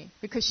meeting with me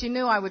because she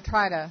knew I would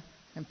try to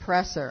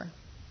impress her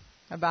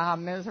about how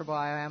miserable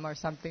I am or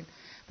something.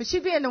 But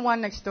she'd be in the one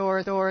next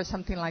door or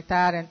something like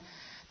that. And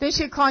then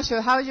she'd call and she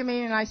goes, how was your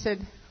meeting? And I said,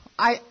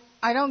 I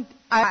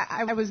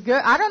was good.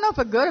 I don't know if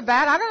a good or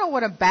bad. I don't know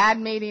what a bad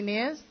meeting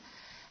is.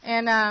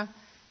 And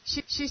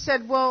she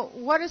said, well,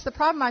 what is the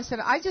problem? I said,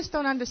 I just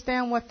don't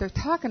understand what they're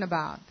talking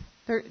about.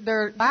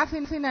 They're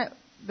laughing at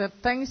the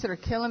things that are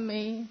killing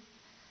me,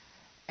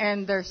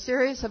 and they're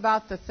serious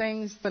about the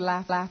things they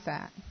laugh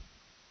at.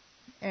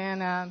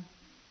 And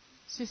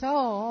she said,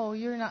 oh,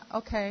 you're not,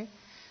 okay.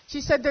 She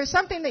said, there's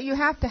something that you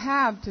have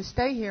to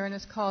stay here, and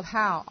it's called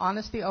how?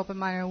 Honesty,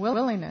 open-minded, and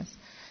willingness.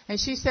 And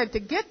she said, to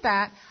get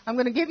that, I'm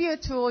going to give you a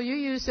tool, you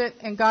use it,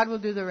 and God will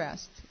do the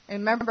rest. And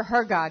remember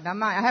her God, not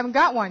mine. I haven't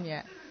got one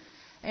yet.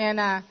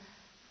 And I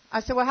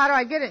said, well, how do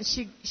I get it? And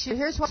she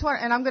here's what,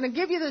 and I'm going to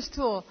give you this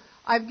tool.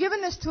 I've given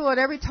this tool at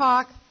every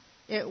talk.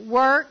 It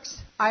works.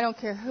 I don't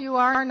care who you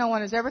are. No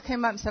one has ever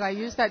came up and said, I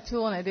used that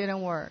tool and it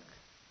didn't work.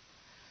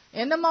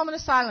 In the moment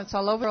of silence,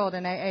 all over the world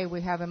in AA,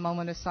 we have a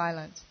moment of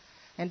silence.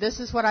 And this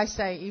is what I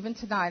say. Even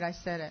tonight, I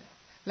said it.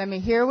 Let me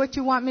hear what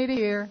you want me to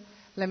hear.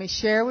 let me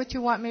share what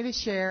you want me to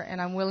share,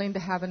 and I'm willing to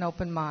have an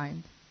open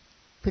mind.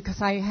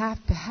 Because I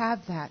have to have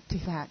that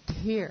to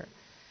hear.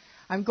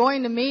 I'm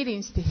going to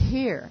meetings to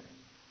hear.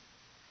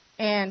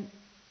 And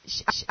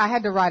I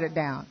had to write it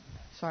down.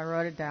 So I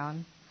wrote it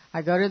down.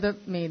 I go to the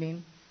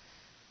meeting.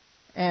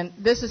 And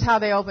this is how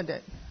they opened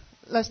it.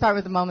 Let's start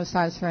with the moment of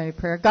silence for any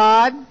prayer.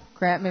 God,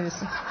 grant me this.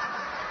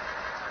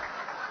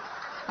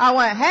 I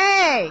went,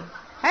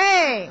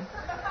 hey.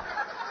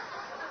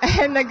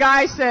 And the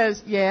guy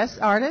says, yes,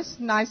 Artis.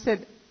 And I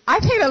said, I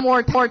need a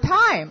more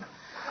time.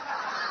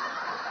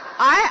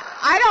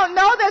 I don't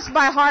know this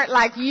by heart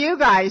like you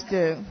guys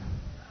do.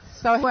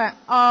 So he went,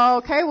 oh,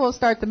 okay, we'll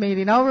start the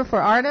meeting over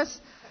for Artis.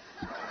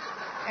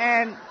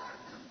 And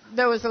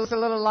there was a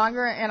little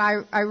longer, and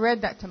I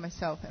read that to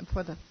myself. And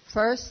for the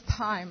first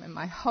time in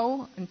my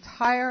whole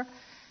entire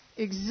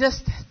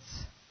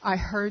existence, I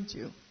heard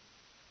you.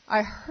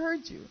 I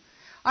heard you.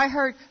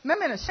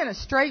 Remember in a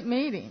straight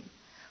meeting,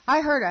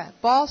 I heard a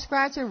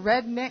ball-scratcher,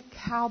 redneck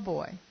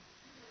cowboy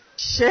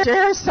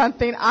share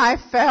something I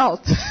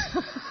felt.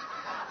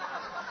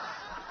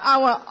 I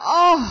went,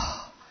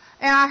 oh.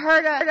 And I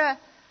heard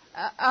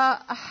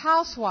a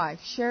housewife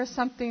share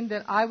something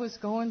that I was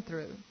going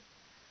through.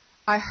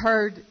 I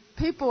heard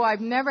people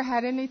I've never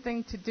had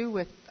anything to do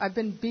with. I've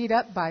been beat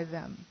up by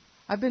them.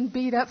 I've been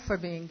beat up for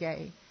being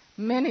gay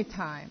many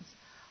times.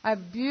 I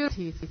have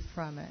beauty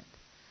from it.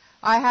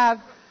 I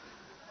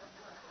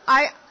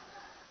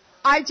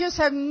just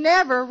have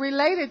never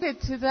related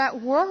it to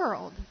that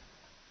world.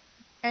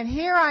 And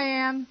here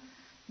I am,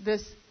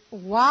 this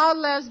wild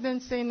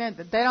lesbian seeing it.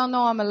 They don't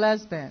know I'm a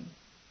lesbian.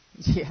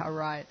 Yeah,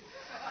 right.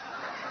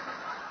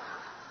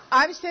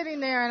 I'm sitting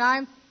there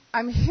and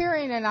I'm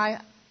hearing, and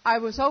I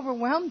was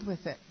overwhelmed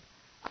with it.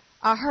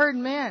 I heard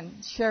men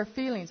share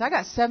feelings. I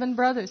got 7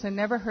 brothers and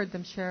never heard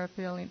them share a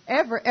feeling.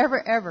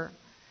 Ever.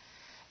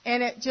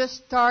 And it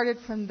just started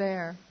from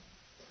there.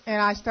 And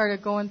I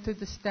started going through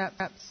the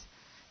steps.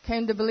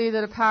 Came to believe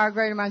that a power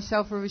greater than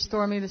myself would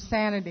restore me to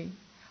sanity.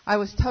 I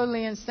was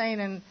totally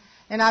insane.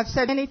 And I've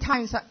said many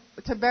times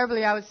to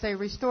Beverly, I would say,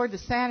 restored to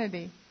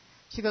sanity.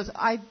 She goes,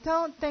 I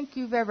don't think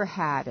you've ever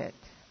had it.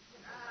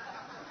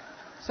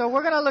 So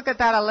we're going to look at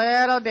that a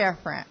little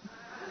different.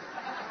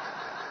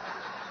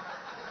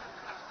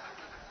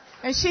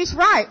 And she's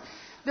right.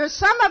 There's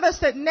some of us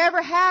that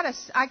never had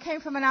us. I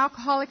came from an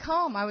alcoholic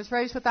home. I was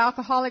raised with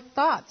alcoholic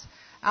thoughts,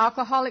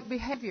 alcoholic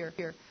behavior.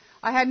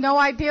 I had no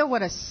idea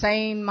what a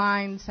sane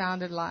mind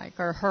sounded like,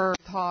 or heard,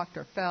 talked,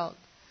 or felt.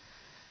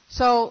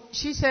 So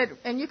she said,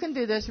 and you can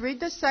do this, read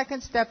the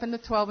second step in the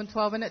 12 and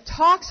 12, and it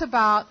talks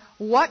about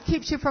what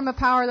keeps you from a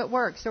power that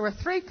works. There were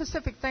 3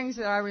 specific things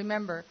that I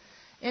remember: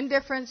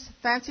 indifference,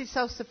 fancied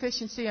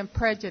self-sufficiency, and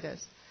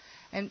prejudice.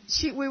 And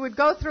we would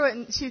go through it,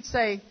 and she'd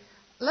say,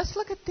 let's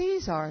look at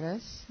these,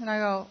 Artis. And I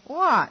go,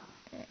 what?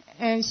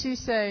 And she'd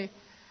say,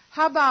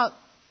 how about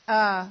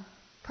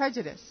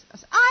prejudice? I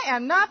said, I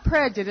am not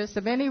prejudiced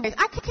of any way.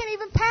 I can't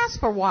even pass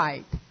for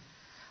white.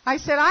 I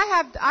said, I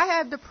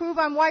have to prove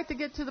I'm white to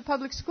get to the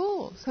public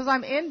schools because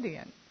I'm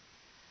Indian.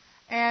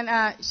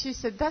 And she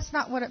said, that's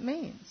not what it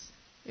means.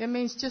 It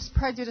means just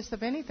prejudice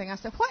of anything. I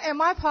said, what am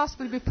I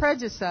possibly to be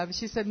prejudiced of?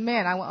 She said,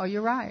 men. I went, oh,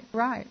 you're right.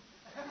 Right.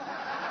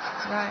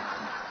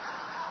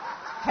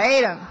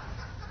 Hate them.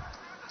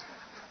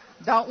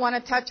 Don't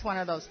want to touch one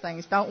of those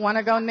things. Don't want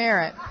to go near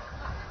it.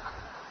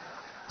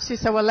 She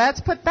said, well, let's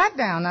put that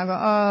down. I go,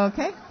 oh,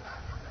 okay.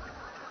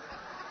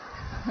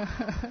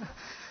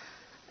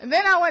 And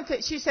then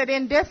she said,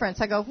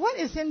 indifference. I go, what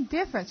is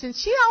indifference? And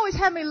she always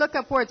had me look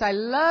up words. I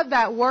love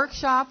that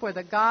workshop where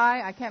the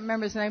guy, I can't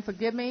remember his name,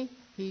 forgive me,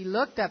 he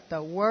looked up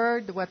the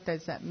word. What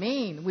does that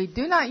mean? We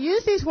do not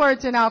use these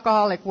words in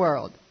alcoholic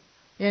world.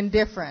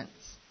 Indifference.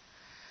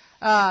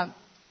 I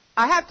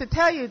have to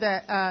tell you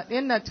that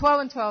in the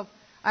 12 and 12,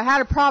 I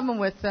had a problem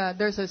with,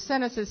 there's a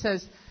sentence that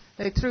says,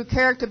 they threw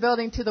character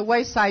building to the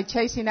wayside,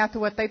 chasing after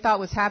what they thought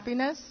was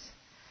happiness.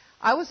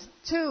 I was,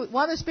 too,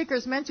 one of the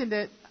speakers mentioned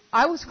it,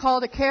 I was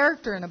called a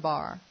character in a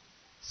bar.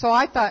 So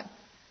I thought,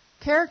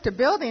 character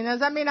building,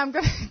 does that mean I'm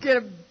going to get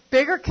a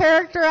bigger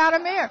character out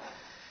of me?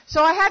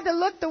 So I had to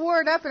look the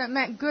word up, and it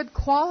meant good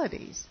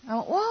qualities. I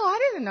went, whoa, I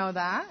didn't know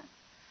that.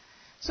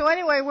 So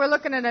anyway, we're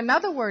looking at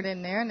another word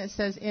in there, and it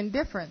says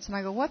indifference. And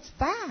I go, what's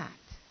that?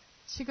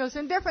 She goes,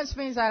 indifference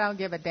means I don't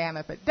give a damn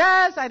if it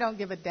does. I don't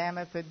give a damn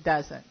if it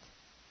doesn't.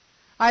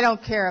 I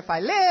don't care if I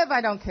live.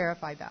 I don't care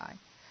if I die.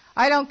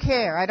 I don't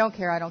care.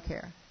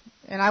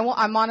 And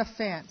I'm on a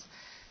fence.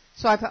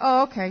 So I thought,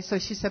 oh, okay. So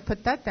she said,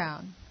 put that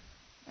down.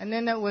 And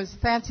then it was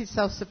fancied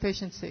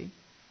self-sufficiency.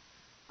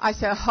 I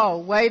said,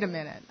 oh, wait a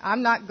minute.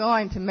 I'm not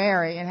going to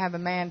marry and have a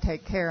man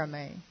take care of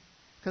me,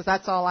 because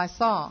that's all I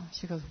saw.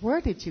 She goes, where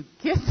did you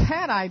get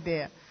that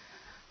idea?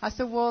 I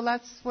said, well,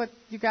 that's what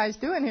you guys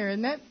do in here,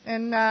 isn't it?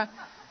 And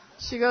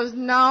she goes,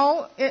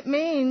 no, it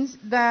means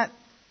that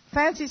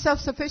fancy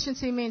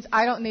self-sufficiency means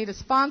I don't need a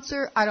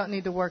sponsor. I don't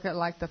need to work at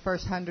like the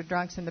first 100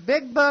 drunks in the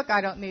big book.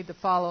 I don't need to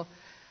follow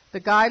the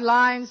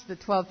guidelines, the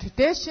 12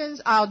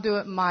 traditions. I'll do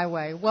it my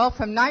way. Well,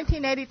 from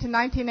 1980 to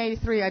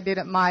 1983, I did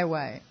it my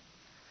way.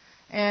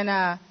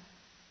 And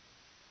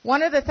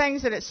one of the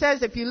things that it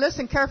says, if you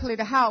listen carefully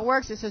to how it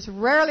works, it says,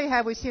 rarely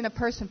have we seen a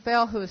person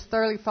fail who has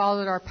thoroughly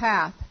followed our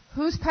path.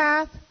 Whose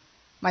path?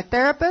 My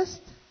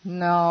therapist?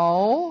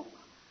 No.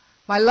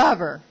 My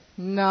lover?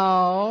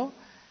 No.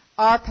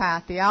 Our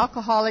path, the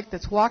alcoholic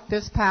that's walked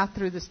this path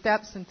through the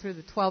steps and through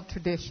the 12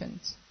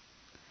 traditions.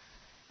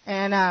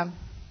 And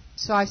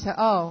so I said,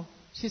 oh.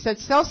 She said,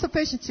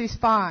 self-sufficiency is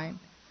fine,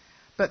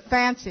 but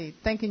fancy,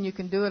 thinking you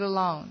can do it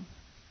alone.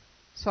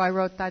 So I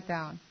wrote that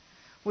down.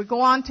 We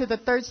go on to the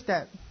third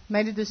step.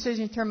 Made a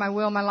decision to turn my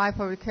will and my life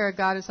over to care of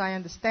God as I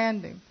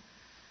understand Him.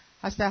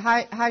 I said,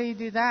 how do you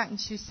do that? And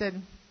she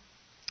said,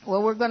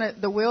 well,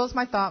 the will is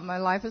my thought, my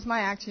life is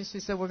my action. She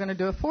said, we're going to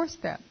do a fourth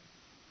step.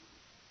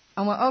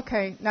 I went,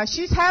 okay. Now,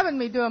 she's having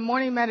me do a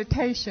morning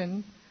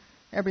meditation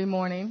every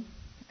morning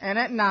and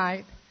at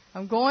night.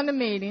 I'm going to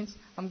meetings.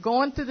 I'm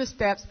going through the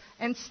steps.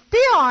 And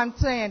still I'm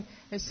saying,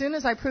 as soon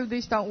as I prove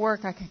these don't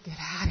work, I can get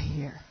out of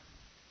here.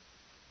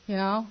 You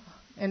know,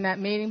 in that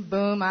meeting,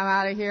 boom, I'm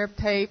out of here.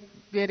 Tape,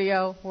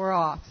 video, we're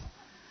off.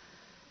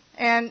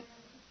 And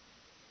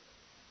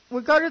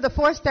we go to the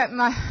fourth step.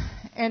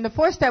 And the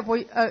fourth step,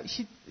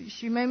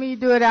 she made me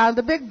do it out of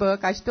the big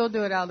book. I still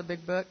do it out of the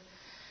big book.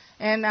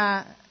 And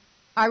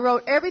I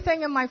wrote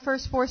everything in my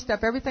first fourth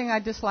step, everything I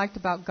disliked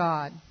about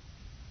God.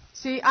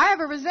 See, I have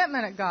a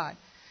resentment at God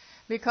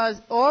because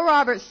Oral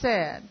Roberts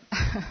said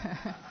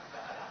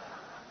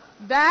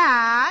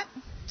that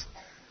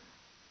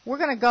we're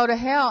going to go to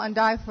hell and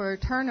die for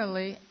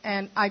eternally.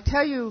 And I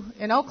tell you,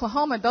 in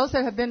Oklahoma, those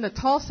that have been to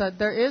Tulsa,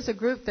 there is a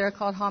group there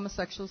called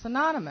Homosexuals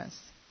Anonymous.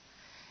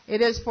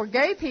 It is for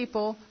gay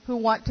people who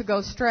want to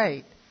go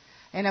straight.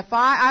 And if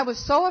I was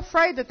so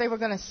afraid that they were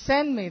going to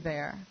send me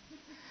there.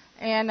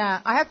 And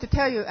I have to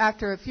tell you,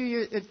 after a few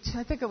years,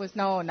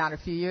 not a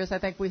few years, I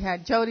think we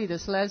had Jody,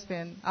 this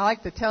lesbian. I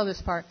like to tell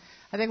this part.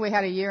 I think we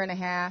had a year and a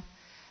half.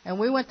 And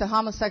we went to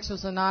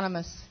Homosexuals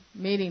Anonymous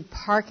meeting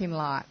parking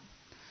lot.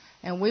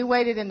 And we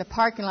waited in the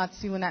parking lot to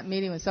see when that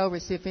meeting was over,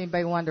 see if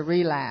anybody wanted to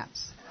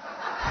relapse.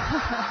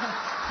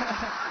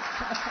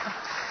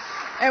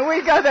 And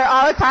we go there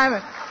all the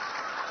time.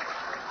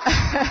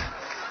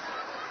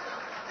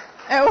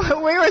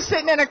 And we were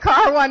sitting in a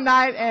car one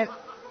night,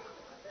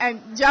 and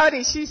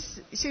Jody,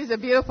 she's a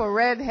beautiful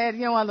redhead,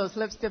 you know, one of those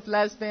lip-stiff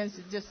lesbians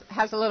that just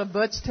has a little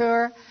butch to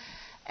her.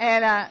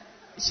 And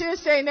she was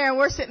sitting there, and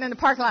we're sitting in the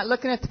parking lot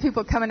looking at the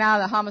people coming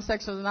out of the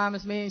Homosexuals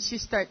Anonymous meeting. She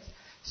starts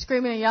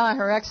screaming and yelling.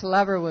 Her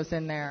ex-lover was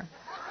in there.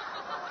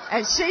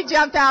 And she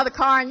jumped out of the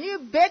car, and you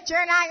bitch,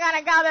 you're not going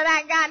to go to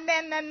that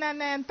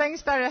goddamn, and things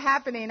started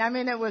happening. I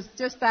mean, it was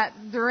just that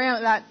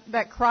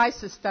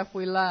crisis stuff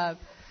we love.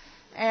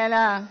 And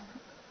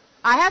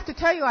I have to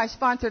tell you, I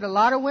sponsored a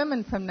lot of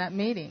women from that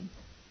meeting.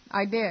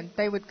 I did.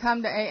 They would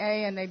come to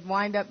AA, and they'd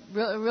wind up,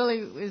 really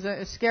is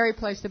a scary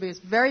place to be. It's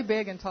very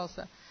big in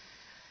Tulsa.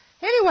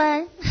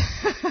 Anyway,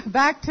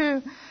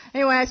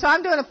 so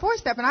I'm doing a fourth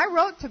step, and I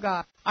wrote to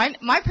God.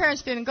 My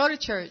parents didn't go to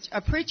church. A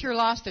preacher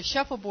lost a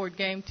shuffleboard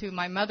game to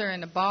my mother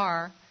in a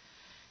bar,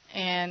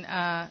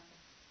 and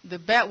the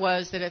bet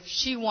was that if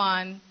she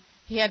won,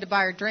 he had to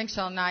buy her drinks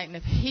all night, and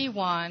if he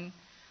won,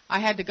 I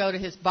had to go to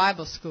his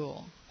Bible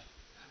school.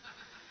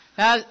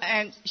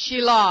 And she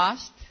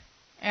lost,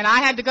 and I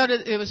had to go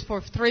to, it was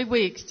for 3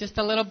 weeks, just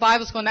a little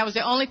Bible school, and that was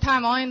the only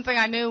thing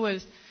I knew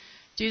was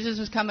Jesus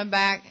was coming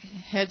back,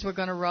 heads were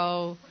going to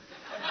roll.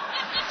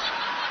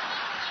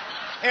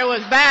 It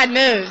was bad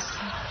news.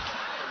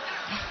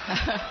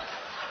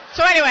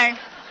 So anyway,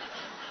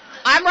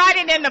 I'm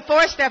writing in the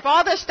fourth step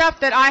all the stuff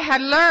that I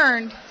had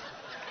learned,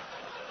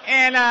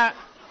 and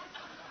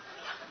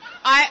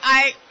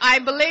I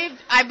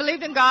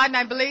believed in God, and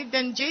I believed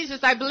in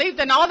Jesus. I believed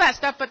in all that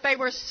stuff, but they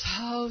were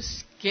so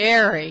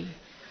scary.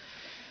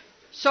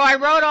 So I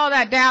wrote all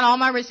that down, all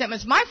my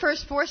resentments. My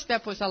first fourth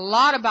step was a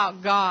lot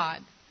about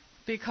God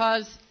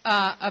because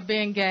of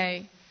being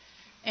gay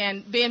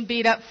and being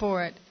beat up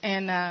for it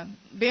and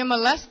being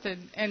molested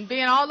and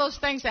being all those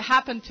things that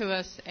happened to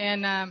us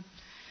and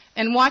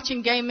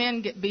watching gay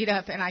men get beat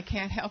up, and I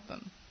can't help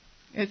them.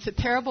 It's a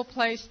terrible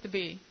place to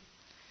be.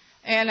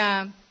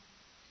 And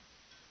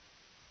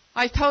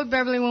I told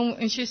Beverly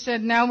and she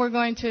said, now we're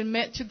going to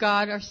admit to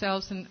God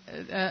ourselves and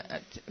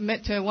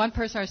admit to one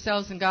person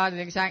ourselves and God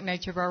the exact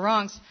nature of our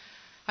wrongs.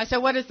 I said,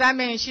 what does that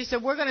mean? And she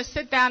said, we're going to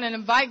sit down and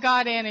invite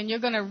God in, and you're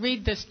going to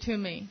read this to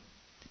me.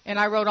 And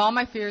I wrote all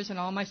my fears and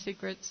all my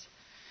secrets.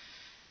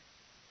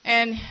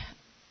 And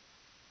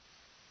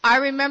I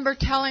remember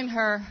telling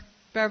her,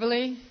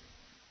 Beverly,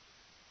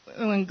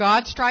 when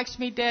God strikes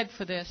me dead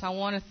for this, I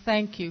want to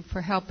thank you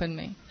for helping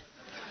me.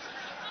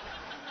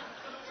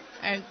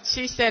 And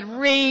she said,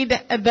 read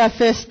the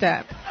fifth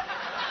step.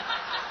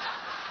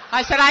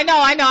 I said, I know,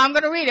 I'm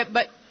going to read it,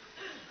 but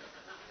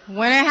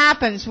when it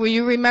happens, will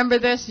you remember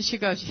this? And she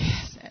goes,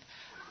 yes.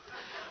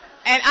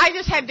 And I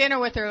just had dinner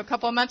with her a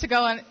couple of months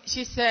ago, and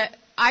she said,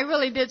 I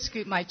really did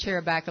scoot my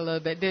chair back a little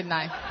bit, didn't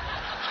I?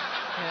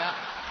 Yeah.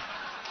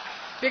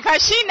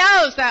 Because she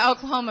knows that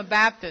Oklahoma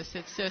Baptist,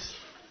 it's just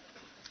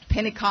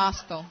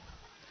Pentecostal.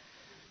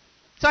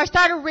 So I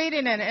started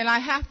reading it, and I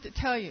have to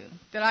tell you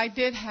that I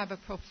did have a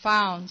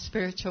profound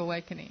spiritual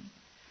awakening.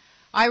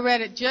 I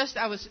read it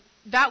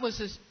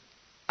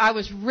I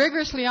was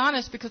rigorously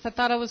honest because I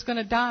thought I was going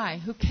to die.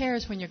 Who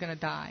cares when you're going to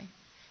die?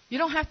 You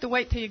don't have to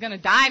wait till you're going to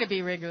die to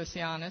be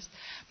rigorously honest.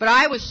 But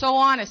I was so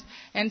honest,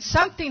 and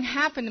something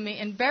happened to me,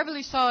 and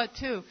Beverly saw it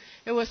too.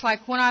 It was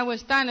like when I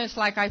was done, it's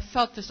like I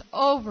felt this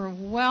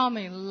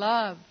overwhelming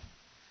love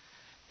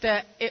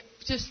that it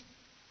just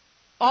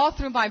all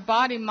through my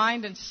body,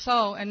 mind, and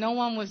soul, and no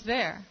one was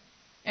there.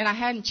 And I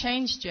hadn't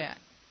changed yet.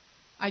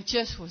 I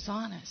just was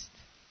honest.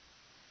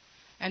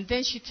 And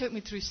then she took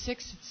me through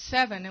 6 and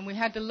 7, and we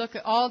had to look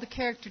at all the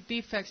character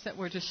defects that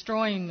were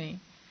destroying me.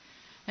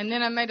 And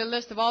then I made a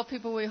list of all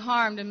people we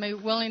harmed and made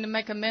willing to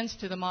make amends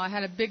to them all. I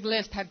had a big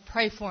list, had to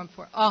pray for them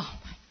oh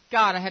my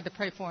God, I had to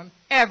pray for them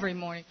every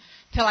morning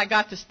till I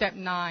got to step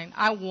 9.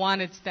 I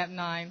wanted step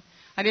 9.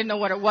 I didn't know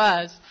what it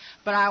was,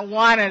 but I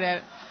wanted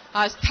it.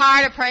 I was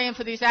tired of praying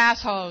for these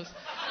assholes.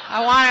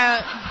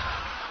 I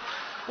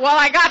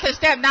got to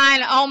step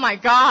 9, oh my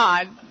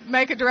God,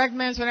 make a direct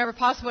amends whenever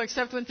possible,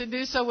 except when to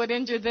do so would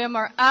injure them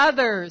or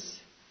others.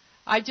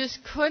 I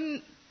just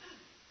couldn't,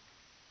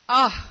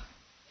 but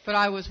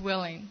I was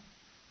willing.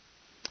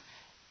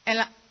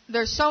 And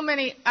there's so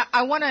many,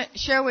 I want to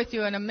share with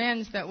you an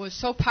amends that was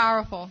so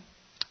powerful.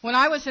 When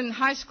I was in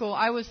high school,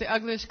 I was the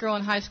ugliest girl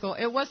in high school.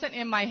 It wasn't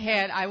in my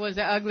head, I was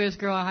the ugliest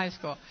girl in high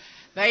school.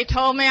 They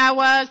told me I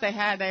was.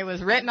 They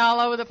was written all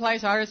over the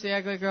place, Artis, the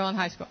ugly girl in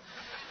high school.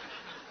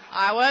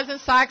 I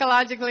wasn't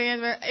psychologically in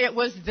there. It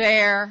was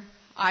there.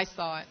 I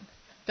saw it.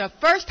 The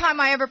first time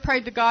I ever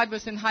prayed to God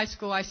was in high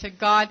school. I said,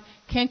 God,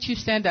 can't you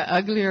send an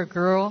uglier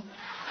girl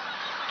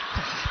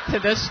to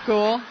this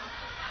school?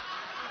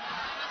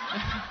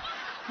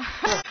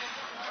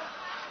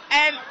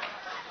 And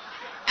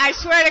I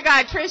swear to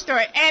God, true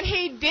story. And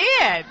he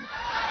did.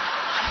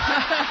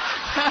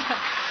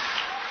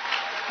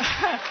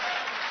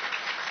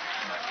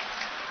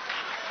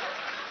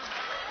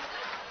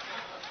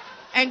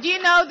 And do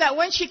you know that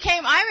when she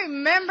came, I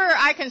remember,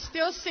 I can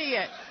still see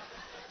it.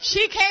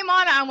 She came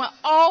on and I went,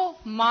 oh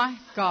my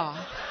God.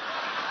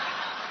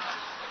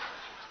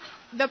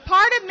 The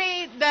part of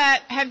me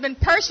that had been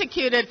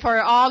persecuted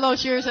for all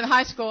those years in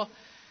high school,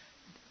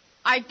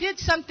 I did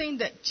something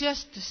that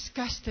just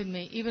disgusted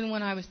me, even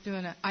when I was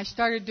doing it. I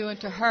started doing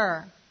to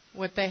her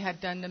what they had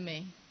done to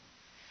me.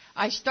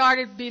 I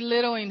started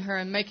belittling her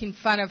and making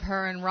fun of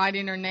her and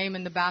writing her name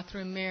in the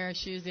bathroom mirror.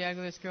 She was the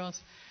ugliest girl.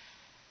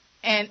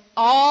 And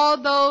all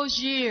those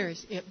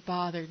years, it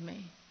bothered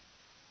me.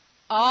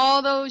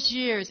 All those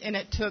years, and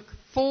it took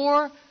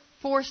four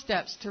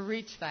steps to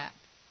reach that.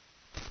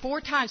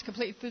 4 times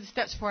completely through the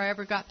steps before I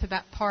ever got to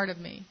that part of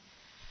me.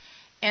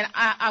 And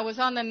I was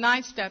on the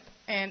 9th step,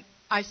 and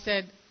I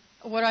said,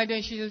 what do I do?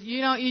 She says,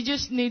 you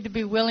just need to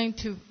be willing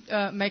to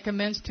make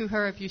amends to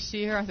her if you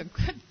see her. I said,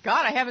 good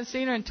God, I haven't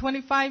seen her in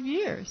 25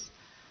 years.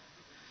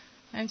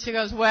 And she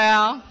goes,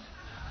 well...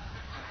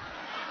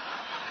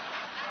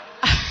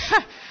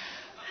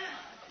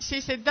 She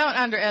said, don't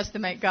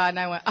underestimate God. And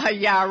I went, oh,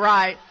 yeah,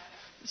 right.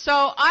 So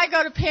I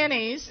go to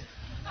Penny's.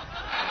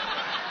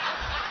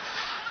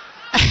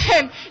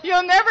 And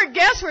you'll never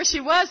guess where she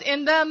was,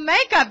 in the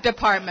makeup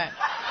department.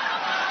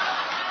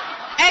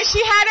 And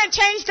she hadn't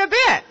changed a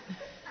bit.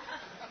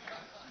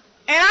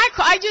 And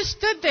I just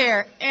stood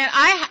there, and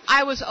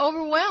I was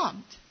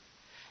overwhelmed.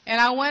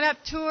 And I went up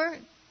to her,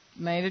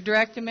 made a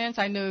direct amends.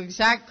 I knew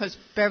because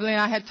Beverly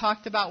and I had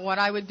talked about what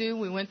I would do.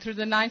 We went through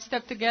the 9th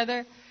step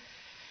together.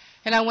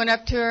 And I went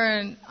up to her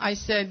and I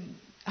said,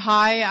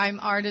 hi, I'm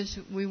Artis.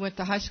 We went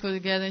to high school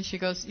together. And she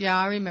goes, yeah,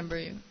 I remember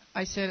you.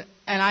 I said,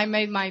 and I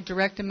made my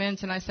direct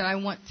amends. And I said, I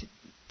want to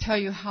tell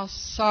you how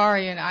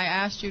sorry. And I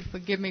asked you to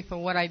forgive me for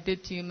what I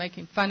did to you,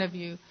 making fun of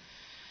you.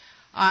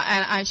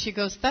 And she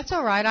goes, that's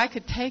all right. I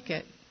could take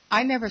it.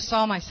 I never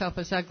saw myself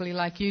as ugly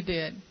like you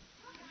did.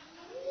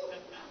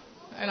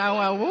 And I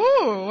went,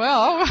 woo,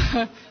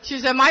 well. She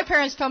said, my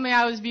parents told me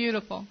I was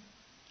beautiful.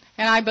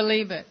 And I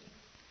believe it.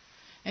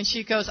 And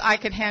she goes, I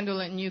could handle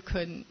it and you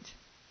couldn't.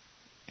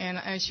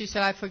 And she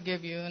said, I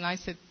forgive you. And I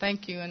said,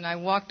 thank you. And I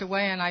walked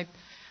away and I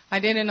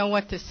didn't know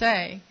what to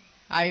say.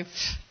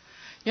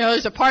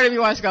 There's a part of you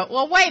who wants to go,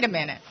 well, wait a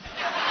minute.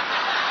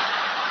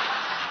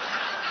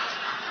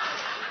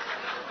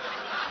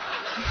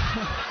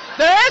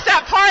 There is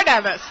that part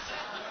of us.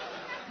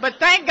 But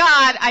thank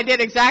God I did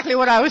exactly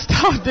what I was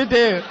told to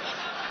do.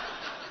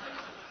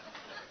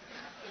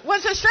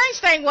 What's the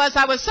strange thing was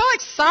I was so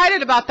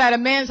excited about that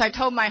amends. I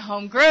told my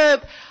home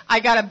group.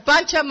 I got a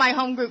bunch of my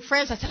home group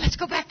friends. I said, let's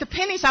go back to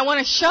Penny's. I want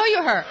to show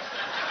you her.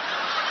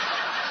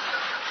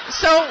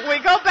 So we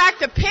go back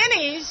to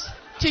Penny's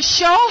to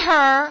show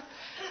her,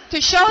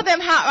 to show them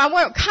how,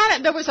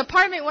 there was a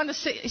part of me that wanted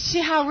to see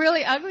how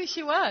really ugly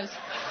she was.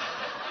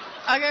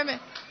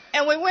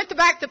 And we went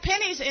back to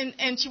Penny's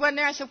and she wasn't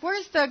there. I said,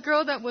 where's the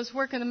girl that was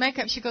working the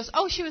makeup? She goes,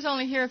 oh, she was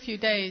only here a few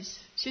days.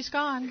 She's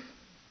gone.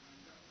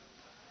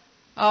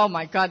 Oh,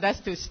 my God, that's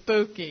too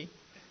spooky.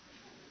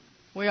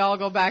 We all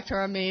go back to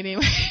our meeting.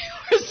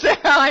 We're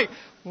like,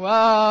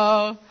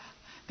 whoa,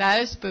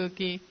 that is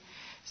spooky.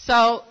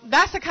 So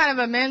that's the kind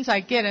of amends I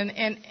get.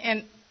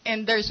 And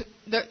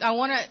I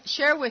want to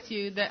share with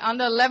you that on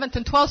the 11th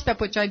and 12th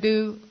step, which I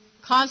do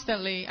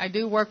constantly, I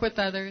do work with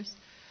others.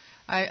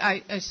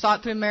 I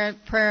sought through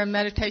prayer and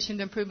meditation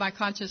to improve my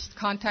conscious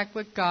contact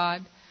with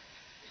God.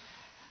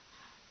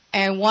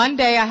 And one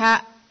day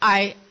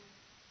I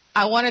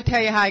want to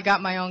tell you how I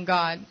got my own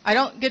God. I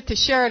don't get to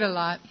share it a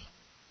lot,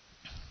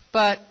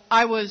 but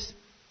I was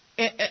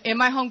in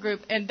my home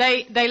group, and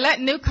they let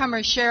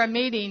newcomers share a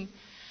meeting.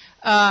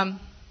 And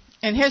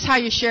here's how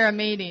you share a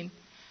meeting.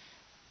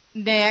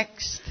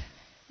 Next.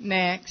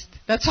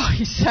 That's all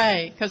you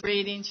say, because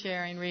reading,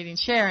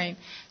 sharing.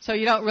 So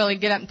you don't really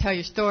get up and tell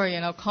your story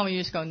in Oklahoma. You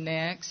just go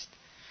next.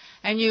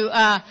 And you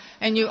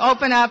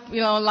open up,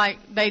 like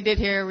they did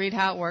here, read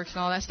how it works and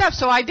all that stuff.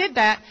 So I did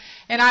that,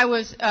 and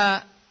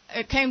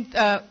it came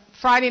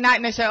Friday night,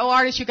 and they said, "Oh,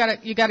 Artis, you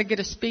gotta get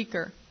a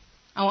speaker."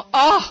 I went,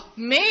 "Oh,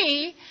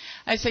 me?"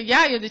 I said,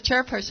 "Yeah, you're the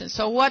chairperson."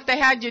 So what they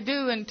had you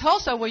do in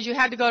Tulsa was you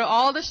had to go to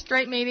all the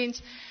straight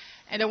meetings,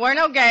 and there were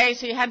no gays,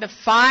 so you had to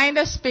find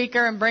a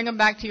speaker and bring them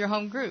back to your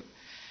home group.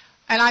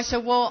 And I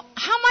said, "Well,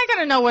 how am I going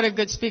to know what a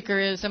good speaker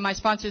is?" And my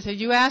sponsor said,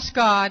 "You ask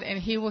God,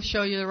 and He will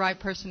show you the right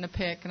person to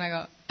pick." And I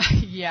go,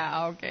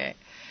 "Yeah, okay."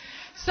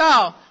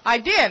 So I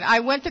did. I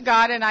went to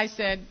God and I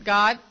said,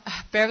 "God,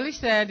 Beverly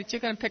said that you're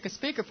going to pick a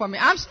speaker for me.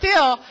 I'm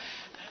still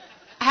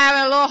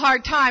having a little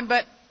hard time,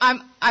 but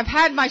I've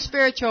had my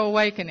spiritual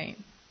awakening."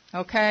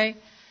 Okay?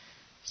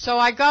 So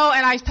I go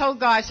and I told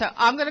God, I said,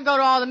 "I'm going to go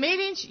to all the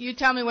meetings. You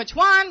tell me which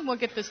one. We'll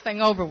get this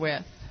thing over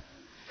with."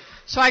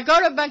 So I go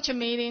to a bunch of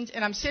meetings,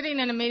 and I'm sitting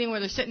in a meeting where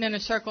they're sitting in a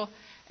circle,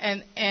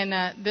 and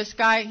this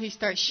guy, he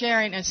starts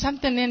sharing, and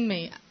something in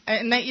me,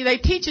 and they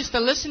teach us to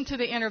listen to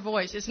the inner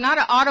voice. It's not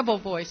an audible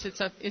voice. It's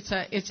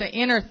an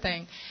inner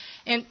thing.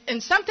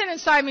 And something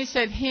inside me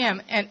said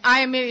him, and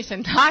I immediately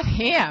said, "Not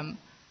him.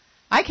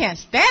 I can't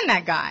stand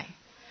that guy.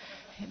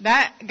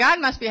 That God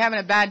must be having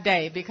a bad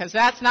day, because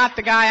that's not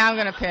the guy I'm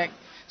going to pick."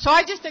 So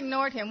I just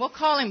ignored him. We'll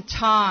call him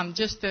Tom.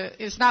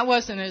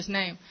 Wasn't his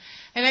name.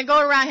 And I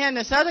go around here, and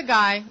this other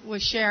guy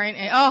was sharing,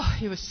 and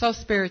he was so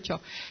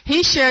spiritual.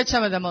 He shared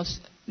some of the most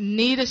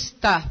neatest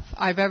stuff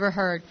I've ever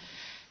heard.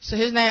 So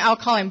his name, I'll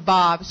call him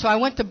Bob. So I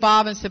went to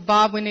Bob and said,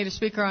 "Bob, we need a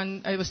speaker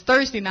it was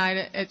Thursday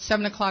night at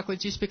 7 o'clock.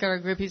 Would you speak at our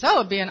group?" He said, "Oh,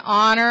 it'd be an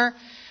honor.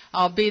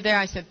 I'll be there."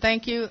 I said,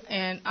 "Thank you,"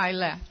 and I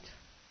left.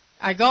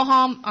 I go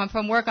home. I'm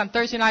from work on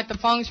Thursday night. The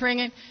phone's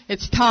ringing.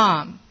 It's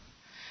Tom.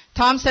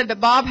 Tom said that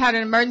Bob had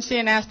an emergency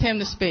and asked him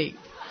to speak.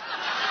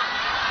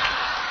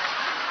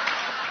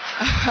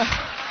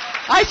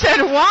 I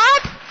said,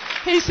 "What?"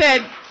 He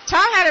said,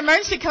 "Tom had an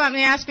emergency come up and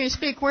he asked me to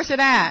speak. Where's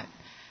it at?"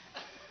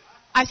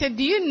 I said,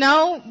 "Do you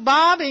know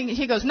Bob?" And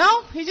he goes,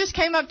 "No, he just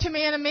came up to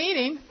me in a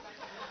meeting."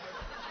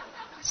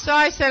 So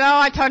I said,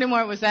 I told him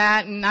where it was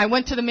at. And I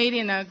went to the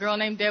meeting, and a girl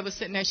named Deb was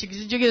sitting there. She goes,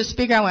 "Did you get a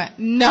speaker?" I went,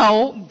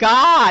 "No,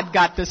 God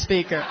got the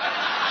speaker."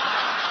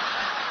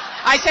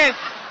 I said,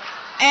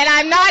 "And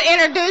I'm not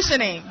introducing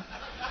him."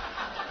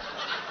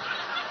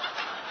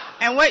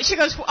 And she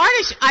goes,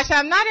 "Artis," I said,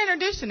 "I'm not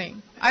introducing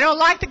him. I don't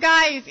like the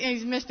guy.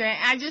 He's Mr.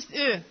 I just,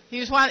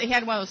 he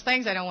had one of those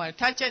things. I don't want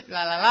to touch it,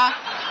 la, la, la."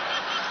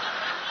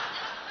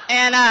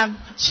 And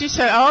she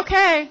said,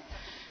 "Okay."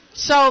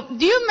 So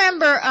do you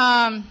remember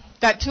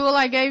that tool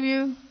I gave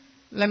you?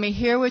 Let me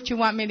hear what you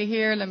want me to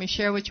hear. Let me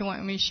share what you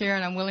want me to share,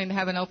 and I'm willing to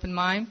have an open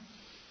mind.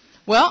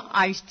 Well,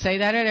 I say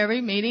that at every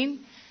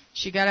meeting.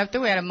 She got up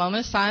there. We had a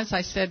moment of silence.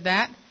 I said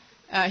that.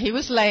 He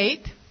was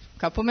late, a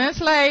couple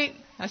minutes late.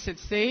 I said,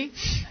 "See?"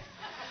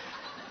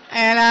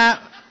 And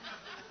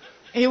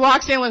he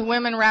walks in with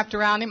women wrapped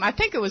around him. I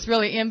think it was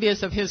really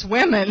envious of his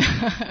women.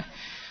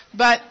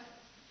 But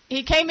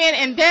he came in,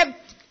 and Deb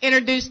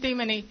introduced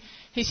him, and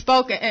he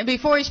spoke. And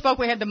before he spoke,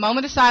 we had the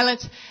moment of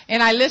silence,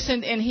 and I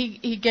listened, and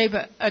he gave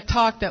a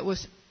talk that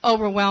was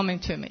overwhelming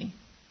to me.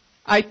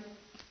 I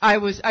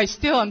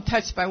still am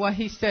touched by what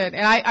he said,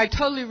 and I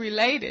totally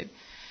related.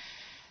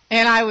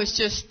 And I was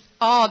just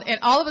awed. And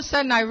all of a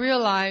sudden, I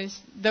realized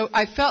that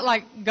I felt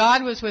like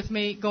God was with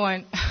me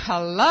going,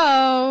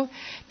 "Hello,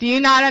 do you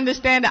not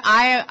understand that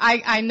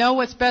I know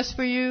what's best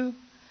for you?"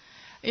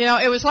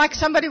 It was like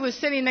somebody was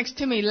sitting next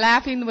to me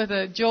laughing with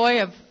a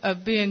joy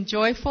of being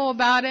joyful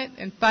about it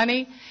and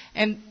funny.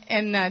 And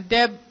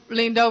Deb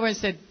leaned over and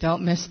said,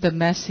 "Don't miss the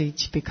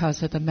message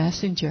because of the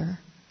messenger."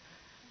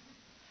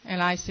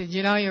 And I said,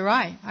 "You're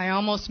right. I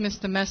almost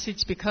missed the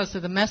message because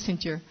of the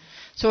messenger."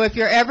 So if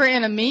you're ever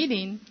in a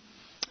meeting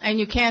and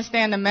you can't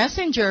stand the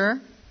messenger,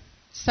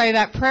 say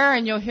that prayer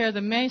and you'll hear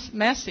the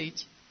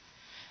message.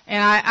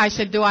 And I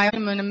said, "Do I owe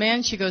him an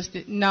amend?" She goes,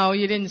 "No,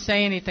 you didn't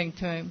say anything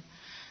to him."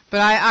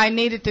 But I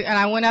needed to, and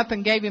I went up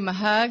and gave him a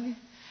hug,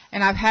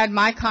 and I've had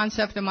my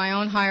concept of my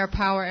own higher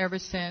power ever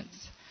since.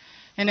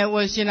 And it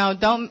was,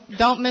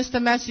 don't miss the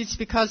message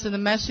because of the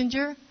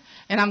messenger,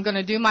 and I'm going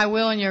to do my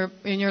will in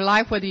your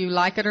life whether you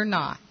like it or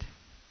not.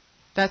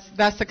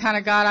 That's the kind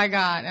of God I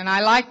got, and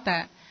I like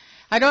that.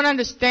 I don't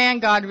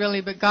understand God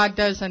really, but God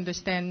does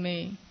understand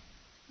me.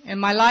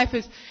 And my life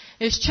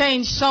is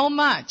changed so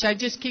much. I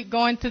just keep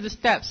going through the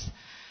steps.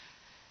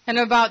 And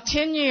about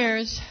 10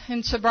 years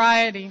in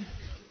sobriety,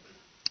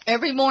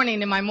 every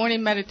morning in my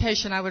morning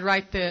meditation, I would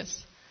write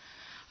this.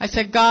 I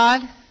said,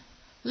 God,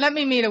 let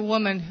me meet a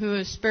woman who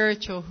is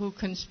spiritual, who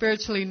can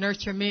spiritually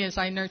nurture me as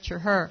I nurture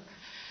her.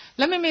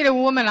 Let me meet a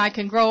woman I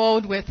can grow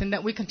old with and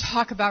that we can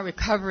talk about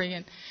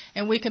recovery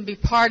and we can be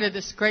part of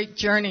this great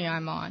journey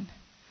I'm on.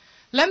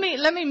 Let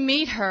me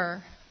meet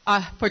her.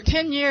 For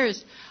 10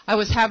 years, I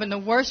was having the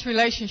worst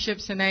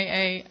relationships in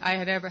AA I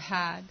had ever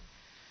had.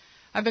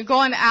 I've been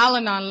going to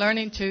Al-Anon,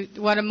 learning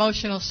what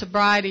emotional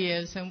sobriety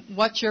is and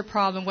what's your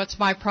problem, what's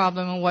my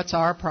problem, and what's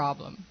our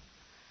problem.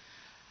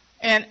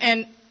 And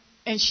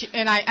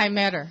I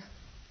met her.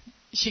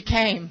 She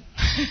came.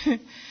 And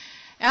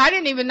I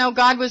didn't even know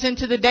God was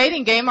into the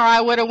dating game, or I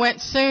would have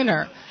went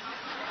sooner.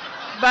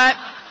 But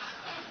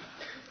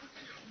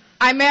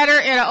I met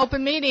her at an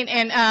open meeting,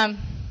 and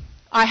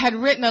I had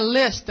written a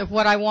list of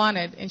what I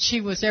wanted, and she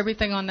was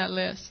everything on that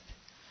list.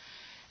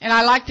 And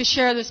I like to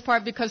share this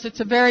part because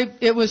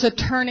it was a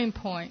turning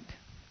point,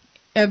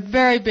 a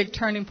very big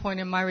turning point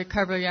in my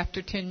recovery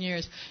after 10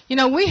 years. You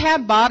know, we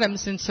have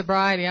bottoms in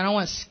sobriety. I don't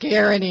want to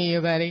scare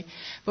anybody,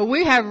 but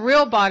we have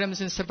real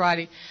bottoms in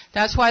sobriety.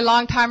 That's why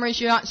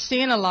long-timers, you're not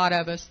seeing a lot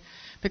of us,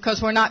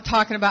 because we're not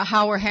talking about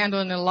how we're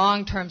handling the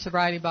long-term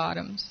sobriety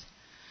bottoms.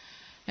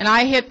 And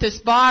I hit this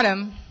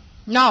bottom.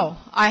 No,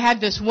 I had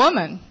this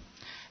woman,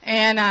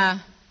 and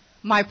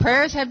my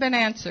prayers had been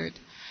answered.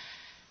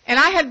 And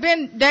I had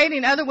been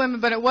dating other women,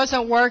 but it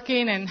wasn't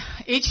working. And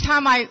each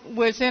time I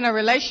was in a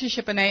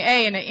relationship in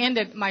AA and it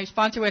ended, my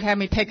sponsor would have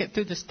me take it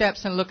through the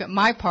steps and look at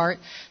my part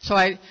so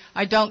I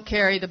don't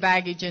carry the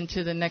baggage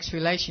into the next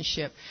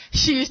relationship.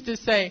 She used to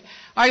say,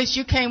 Artis,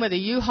 you came with a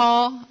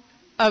U-Haul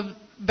of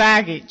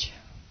baggage.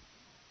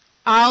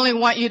 I only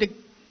want you to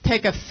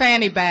take a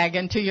fanny bag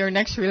into your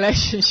next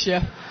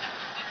relationship.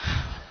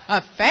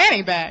 A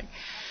fanny bag.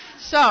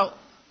 So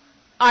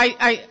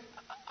I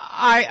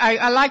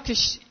like to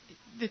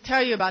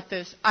tell you about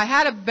this. I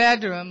had a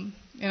bedroom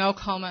in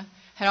Oklahoma,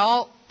 had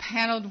all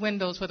paneled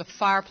windows with a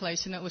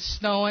fireplace, and it was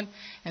snowing,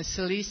 and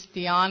Celeste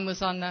Dion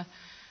was on the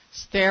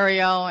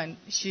stereo, and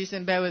she's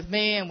in bed with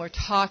me, and we're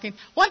talking.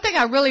 One thing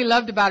I really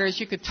loved about her is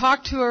you could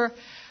talk to her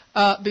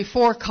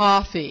before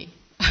coffee.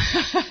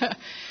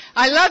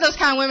 I love those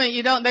kind of women.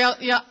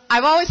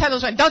 I've always had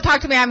those women, don't talk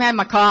to me, I'm having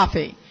my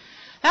coffee.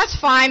 That's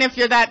fine if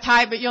you're that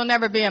type, but you'll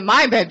never be in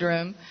my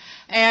bedroom.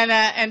 And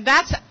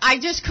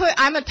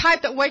I'm a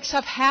type that wakes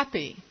up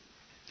happy.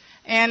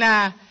 And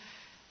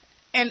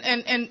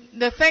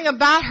the thing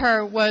about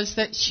her was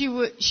that she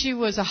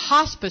was a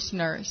hospice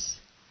nurse.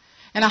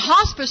 And a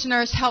hospice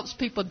nurse helps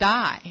people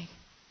die.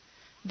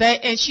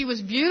 And she was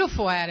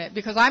beautiful at it,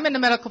 because I'm in the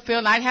medical field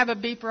and I'd have a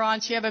beeper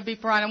on, she'd have a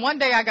beeper on. And one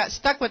day I got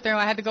stuck with her and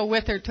I had to go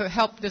with her to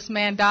help this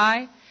man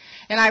die.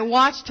 And I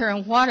watched her,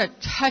 and what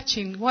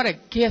a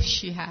gift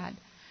she had.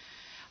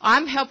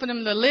 I'm helping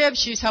him to live,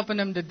 she's helping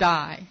him to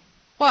die.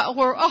 Well,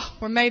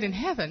 we're made in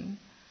heaven.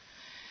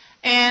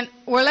 And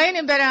we're laying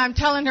in bed, and I'm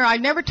telling her, I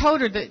never told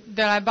her that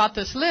I bought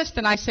this list.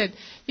 And I said,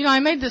 I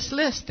made this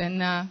list.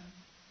 And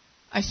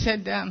I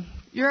said,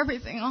 you're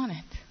everything on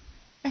it.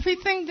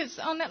 Everything that's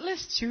on that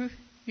list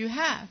you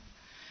have.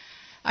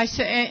 I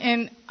said,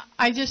 and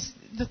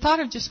the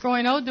thought of just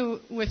growing older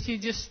with you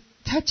just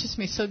touches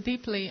me so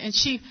deeply. And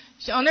she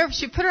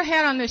put her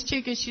hand on this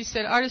cheek, and she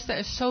said, Artis, that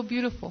is so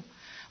beautiful,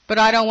 but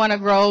I don't want to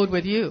grow old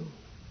with you.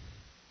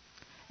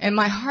 And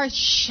my heart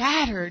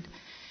shattered.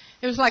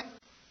 It was like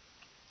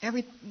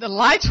the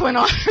lights went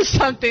on or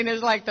something. It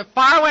was like the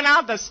fire went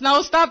out, the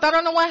snow stopped. I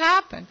don't know what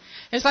happened.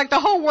 It's like the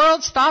whole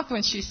world stopped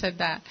when she said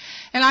that.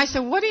 And I said,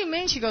 what do you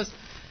mean? She goes,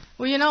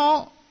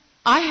 well,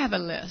 I have a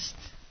list.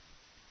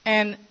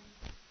 And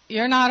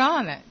you're not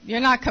on it.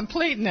 You're not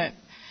completing it.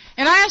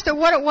 And I asked her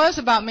what it was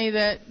about me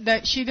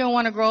that she didn't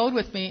want to grow old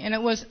with me. And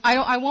it was,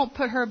 I won't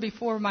put her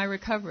before my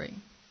recovery.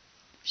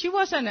 She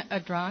wasn't a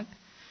drunk.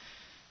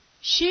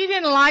 She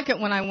didn't like it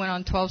when I went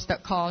on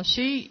 12-step calls.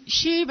 She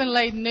even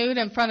laid nude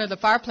in front of the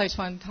fireplace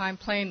one time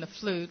playing the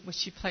flute, which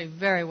she played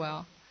very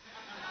well.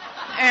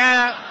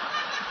 And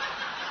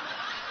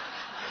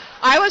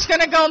I was going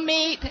to go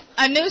meet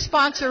a new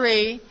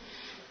sponsoree.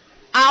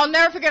 I'll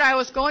never forget, I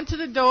was going to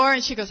the door,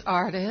 and she goes,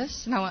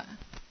 Artis? And I went,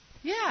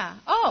 yeah,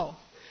 oh.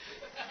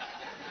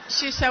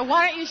 She said,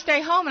 why don't you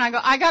stay home? And I go,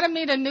 I got to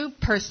meet a new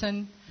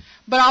person,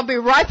 but I'll be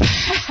right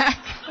back.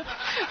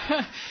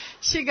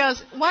 She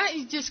goes, why don't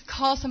you just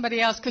call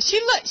somebody else? Because she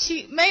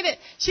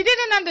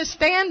didn't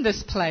understand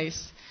this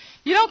place.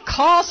 You don't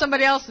call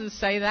somebody else and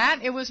say that.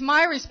 It was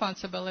my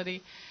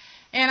responsibility.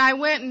 And I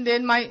went and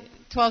did my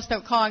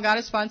 12-step call and got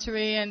a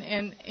sponsoree,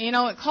 and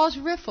it caused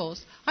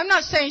riffles. I'm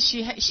not saying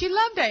she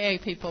loved AA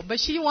people,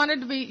 but she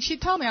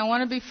told me I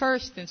want to be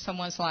first in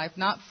someone's life,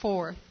 not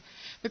fourth.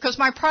 Because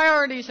my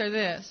priorities are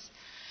this.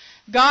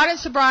 God and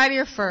sobriety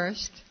are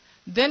first,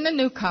 then the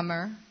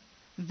newcomer,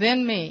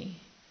 then me,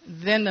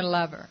 then the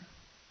lover.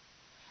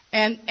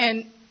 And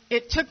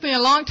it took me a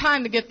long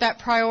time to get that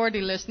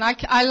priority list, and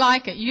I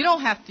like it. You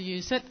don't have to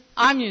use it.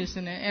 I'm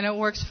using it, and it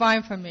works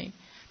fine for me.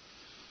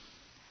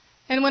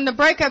 And when the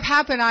breakup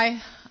happened, I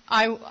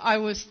I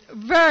was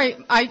very,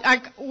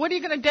 what are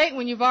you going to date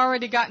when you've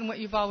already gotten what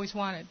you've always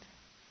wanted?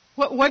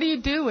 What do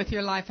you do with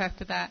your life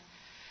after that?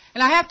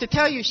 And I have to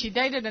tell you, she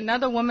dated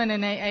another woman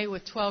in AA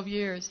with 12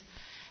 years.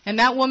 And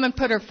that woman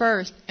put her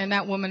first, and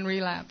that woman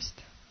relapsed.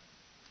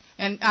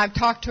 And I've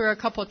talked to her a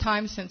couple of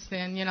times since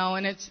then, you know,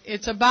 and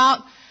it's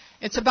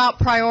about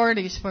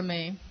priorities for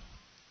me.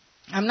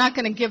 I'm not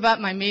going to give up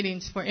my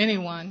meetings for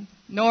anyone,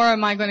 nor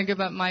am I going to give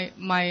up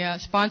my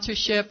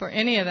sponsorship or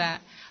any of that.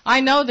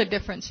 I know the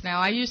difference now.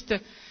 I used to,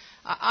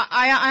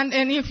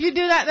 and if you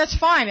do that, that's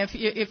fine.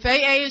 If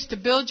AA is to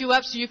build you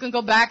up so you can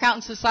go back out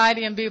in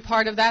society and be a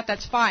part of that,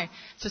 that's fine.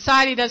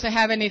 Society doesn't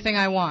have anything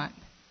I want.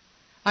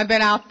 I've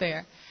been out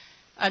there.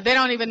 They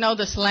don't even know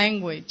this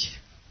language.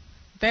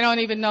 They don't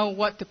even know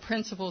what the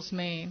principles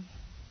mean.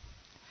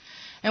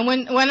 And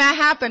when that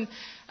happened,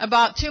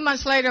 about 2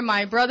 months later,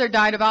 my brother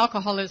died of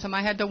alcoholism.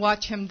 I had to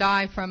watch him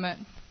die from it.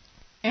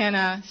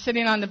 And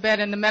sitting on the bed,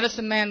 and the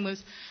medicine man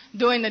was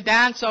doing the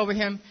dance over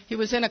him. He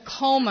was in a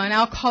coma, an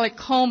alcoholic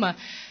coma.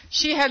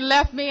 She had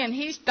left me, and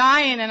he's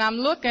dying, and I'm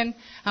looking.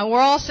 And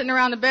we're all sitting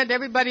around the bed.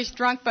 Everybody's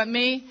drunk but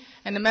me.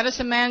 And the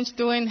medicine man's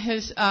doing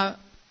his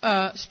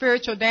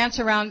spiritual dance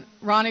around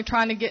Ronnie,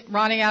 trying to get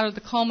Ronnie out of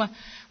the coma.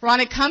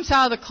 Ronnie comes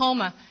out of the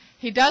coma.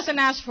 He doesn't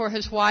ask for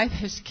his wife,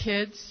 his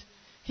kids.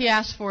 He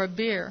asked for a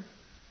beer.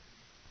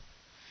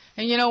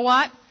 And you know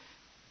what?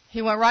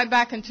 He went right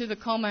back into the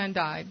coma and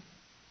died.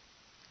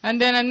 And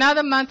then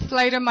another month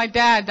later, my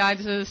dad died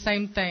of the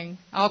same thing,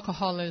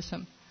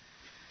 alcoholism.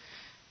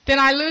 Then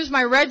I lose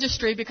my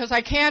registry because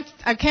I can't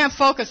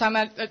focus.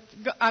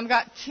 I've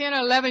got 10 or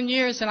 11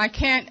 years, and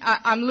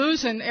I'm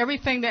losing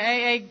everything that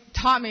AA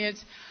taught me.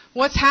 It's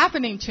what's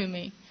happening to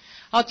me.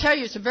 I'll tell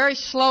you, it's a very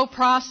slow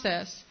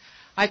process.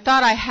 I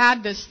thought I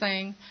had this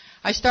thing.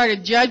 I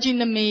started judging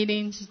the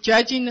meetings,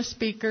 judging the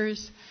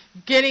speakers,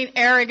 getting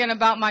arrogant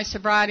about my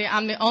sobriety.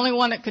 I'm the only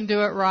one that can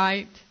do it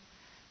right.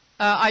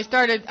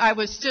 I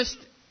was just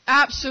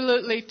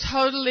absolutely,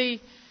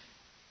 totally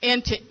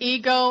into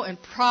ego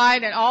and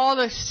pride and all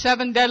the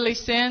 7 deadly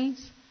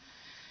sins.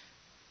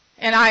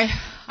 And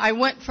I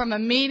went from a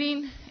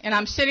meeting, and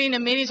I'm sitting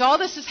in meetings. All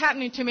this is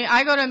happening to me.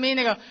 I go to a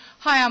meeting and go,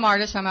 "Hi, I'm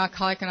Artis. I'm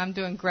alcoholic, and I'm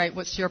doing great.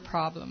 What's your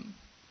problem?"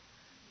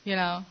 You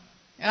know.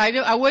 And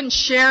I wouldn't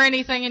share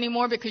anything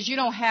anymore because you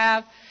don't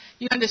have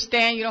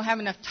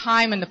enough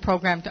time in the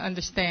program to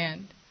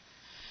understand.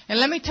 And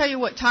let me tell you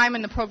what time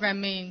in the program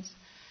means.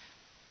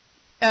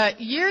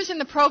 Years in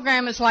the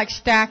program is like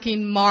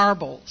stacking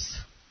marbles.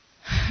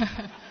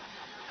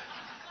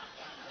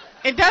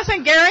 It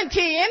doesn't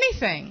guarantee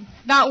anything,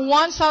 not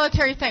one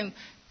solitary thing.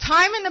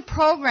 Time in the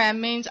program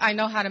means I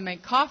know how to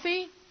make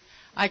coffee,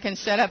 I can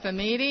set up a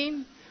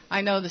meeting,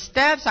 I know the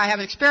steps, I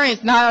have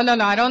experience. No,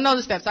 I don't know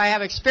the steps. I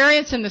have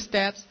experience in the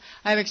steps,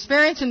 I have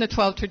experience in the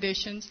 12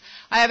 traditions,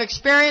 I have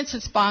experience in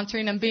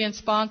sponsoring and being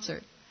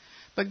sponsored.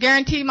 But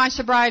guarantee my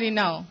sobriety,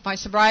 no. My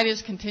sobriety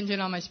is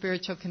contingent on my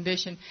spiritual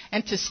condition.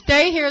 And to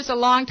stay here as a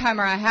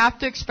long-timer, I have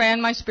to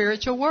expand my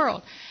spiritual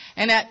world.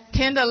 And at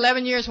 10 to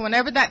 11 years,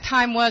 whenever that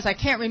time was, I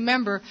can't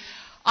remember,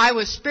 I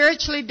was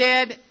spiritually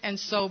dead and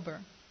sober.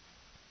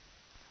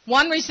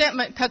 One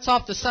resentment cuts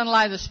off the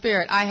sunlight of the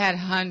spirit. I had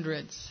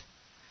hundreds.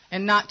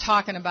 And not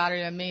talking about it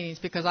in meetings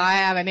because I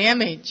have an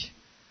image.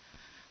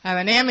 I have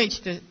an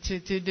image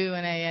to do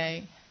in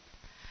AA.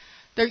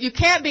 You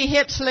can't be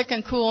hip, slick,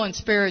 and cool and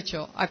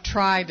spiritual. I've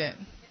tried it.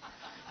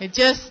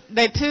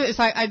 It's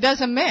like, it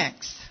doesn't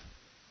mix.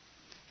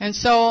 And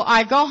so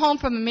I go home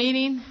from a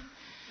meeting,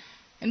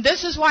 and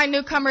this is why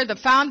newcomer, the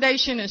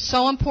foundation is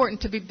so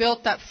important to be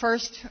built that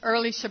first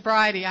early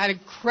sobriety. I had a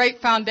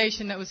great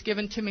foundation that was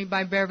given to me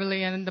by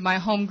Beverly and my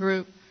home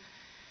group.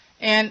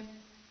 And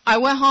I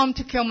went home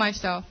to kill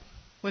myself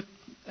with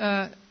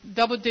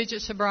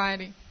double-digit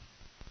sobriety.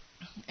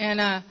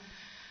 And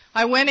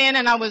I went in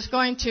and I was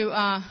going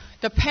to,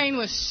 the pain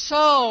was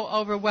so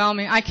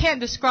overwhelming. I can't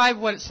describe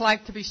what it's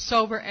like to be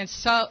sober and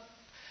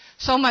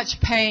so much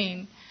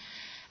pain.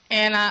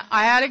 And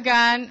I had a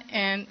gun,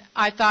 and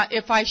I thought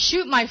if I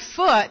shoot my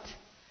foot,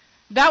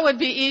 that would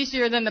be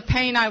easier than the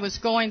pain I was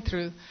going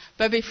through.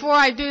 But before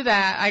I do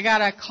that, I got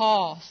to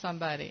call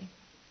somebody.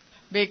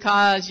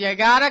 Because you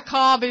got to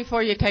call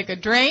before you take a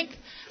drink,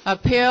 a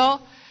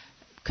pill,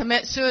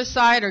 commit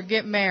suicide, or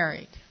get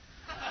married.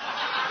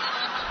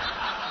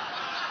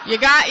 You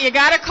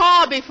got to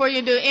call before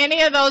you do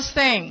any of those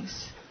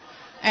things.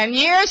 And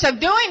years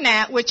of doing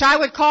that, which I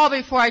would call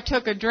before I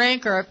took a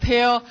drink or a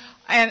pill,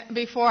 and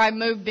before I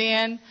moved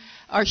in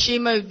or she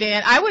moved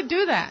in, I would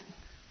do that.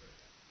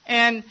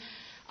 And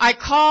I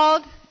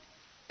called,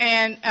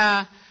 and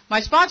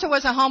my sponsor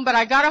wasn't home, but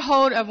I got a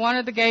hold of one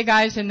of the gay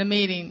guys in the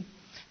meeting.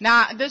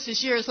 Now, this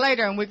is years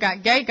later, and we've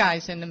got gay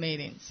guys in the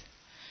meetings.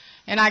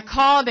 And I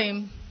called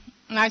him,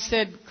 and I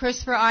said,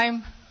 "Christopher,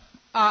 I'm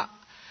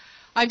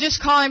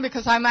just calling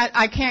because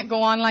I can't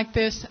go on like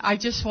this. I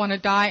just want to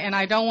die, and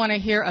I don't want to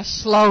hear a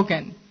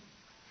slogan."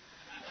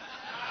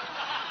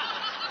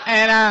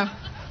 And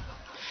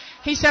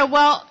he said,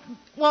 well,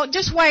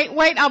 just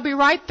wait, I'll be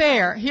right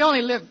there. He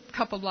only lived a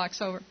couple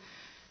blocks over.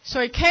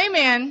 So he came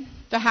in,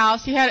 the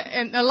house.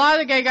 And a lot of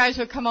the gay guys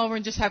would come over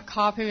and just have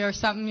coffee or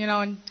something,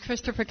 and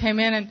Christopher came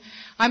in, and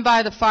I'm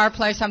by the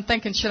fireplace. I'm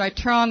thinking, should I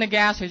turn on the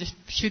gas or just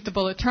shoot the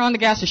bullet? Turn on the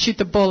gas or shoot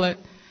the bullet?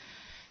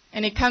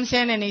 And he comes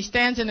in and he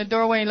stands in the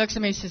doorway and he looks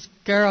at me and says,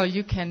 girl,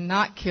 you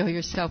cannot kill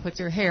yourself with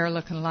your hair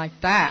looking like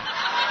that.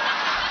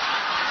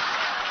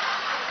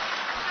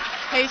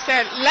 He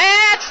said,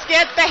 let's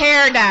get the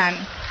hair done.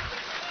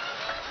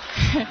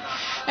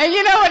 And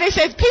you know what he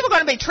says? People are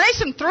going to be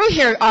tracing through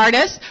here,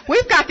 Artis.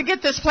 We've got to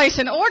get this place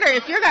in order.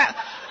 If you're going to...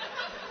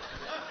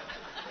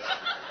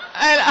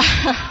 And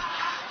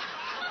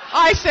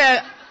I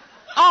said,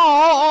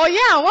 oh,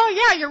 yeah, well,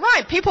 yeah, you're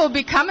right. People will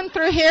be coming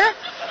through here.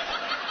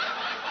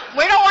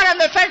 We don't want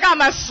them to think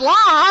I'm a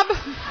slob.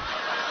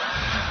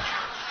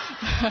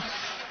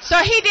 So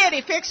he did.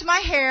 He fixed my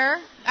hair.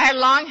 I had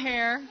long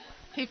hair.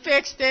 He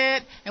fixed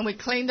it, and we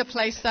cleaned the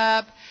place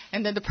up,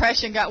 and the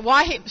depression got...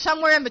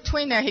 somewhere in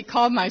between there, he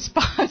called my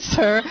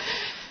sponsor.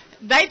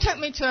 They took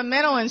me to a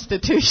mental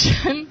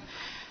institution,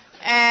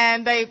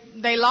 and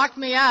they locked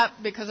me up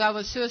because I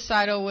was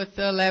suicidal with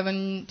 10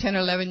 or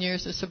 11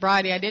 years of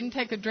sobriety. I didn't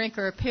take a drink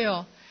or a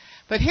pill.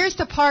 But here's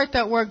the part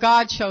where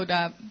God showed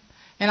up,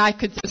 and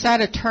it was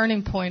at a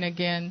turning point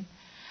again.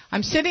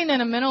 I'm sitting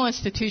in a mental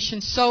institution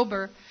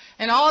sober,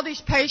 and all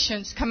these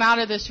patients come out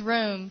of this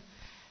room,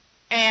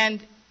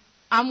 and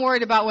I'm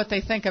worried about what they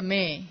think of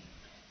me.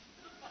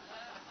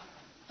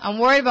 I'm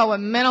worried about what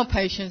mental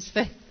patients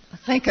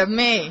think of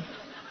me.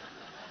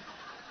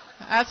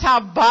 That's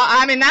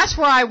that's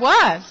where I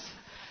was.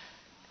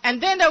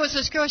 And then there was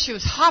this girl, she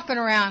was hopping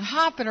around.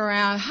 I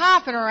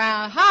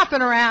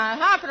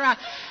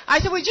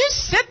said, would you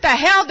sit the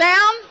hell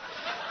down?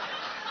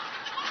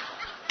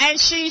 And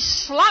she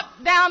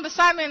slopped down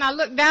beside me, and I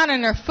looked down,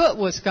 and her foot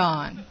was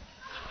gone.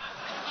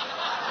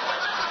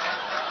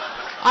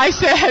 I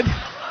said,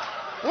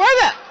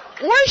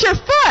 where's your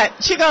foot?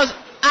 She goes,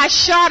 I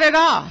shot it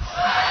off.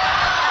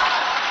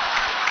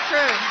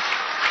 True.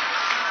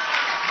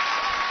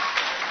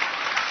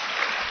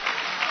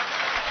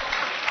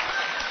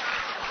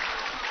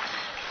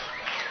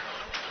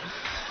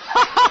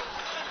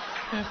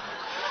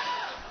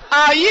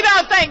 You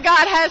don't think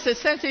God has a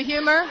sense of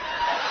humor?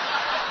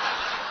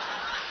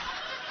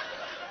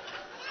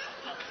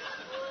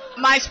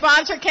 My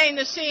sponsor came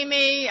to see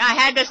me. I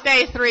had to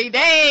stay 3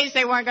 days.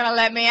 They weren't going to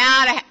let me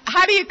out.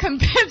 How do you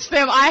convince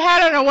them I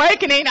had an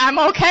awakening? I'm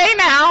okay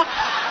now.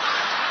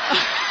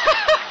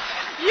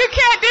 You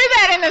can't do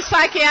that in the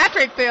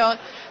psychiatric field.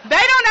 They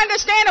don't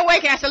understand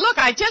awakening. I said, look,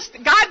 I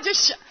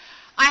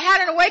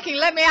had an awakening.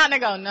 Let me out. And they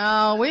go,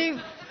 no,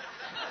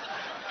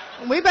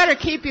 we better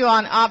keep you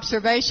on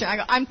observation. I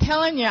go, I'm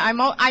telling you, I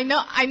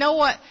know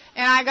what.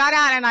 And I got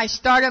out and I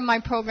started my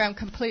program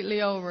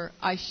completely over.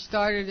 I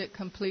started it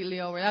completely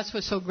over. That's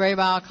what's so great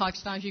about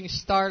Alcoholics Anonymous. You can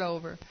start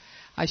over.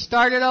 I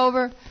started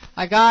over.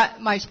 I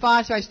got my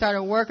sponsor. I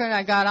started working.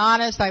 I got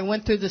honest. I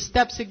went through the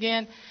steps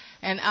again.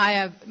 And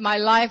my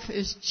life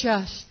is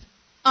just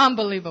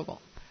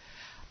unbelievable.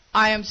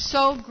 I am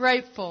so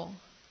grateful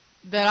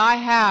that I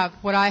have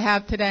what I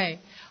have today.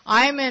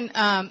 I'm in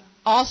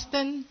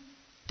Austin,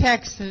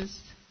 Texas,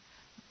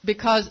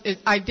 because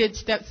I did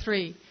step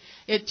 3.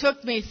 It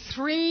took me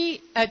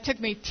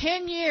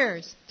 10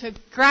 years to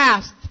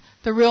grasp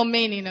the real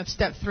meaning of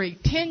step 3.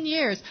 10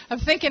 years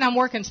of thinking I'm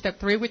working step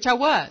 3, which I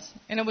was,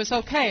 and it was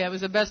okay. It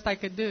was the best I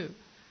could do.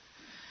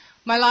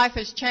 My life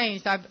has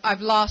changed.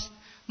 I've lost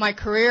my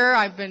career.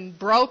 I've been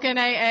broke in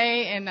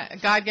AA, and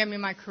God gave me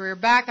my career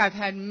back. I've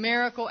had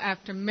miracle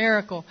after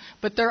miracle,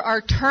 but there are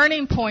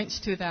turning points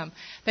to them.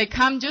 They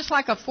come just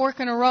like a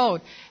fork in a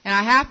road, and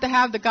I have to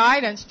have the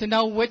guidance to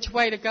know which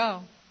way to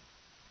go.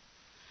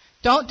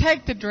 Don't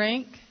take the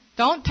drink.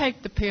 Don't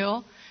take the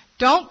pill.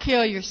 Don't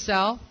kill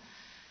yourself.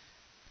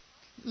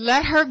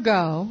 Let her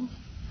go.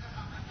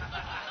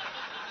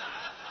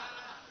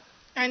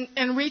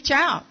 And reach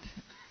out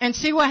and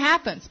see what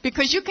happens.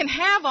 Because you can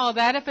have all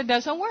that if it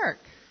doesn't work.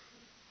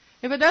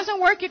 If it doesn't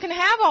work, you can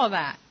have all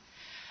that.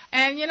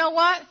 And you know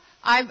what?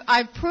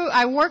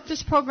 I worked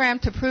this program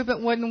to prove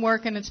it wouldn't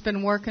work, and it's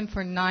been working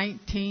for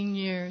 19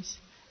 years.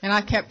 And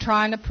I kept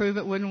trying to prove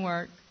it wouldn't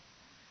work.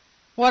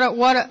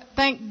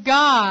 Thank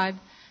God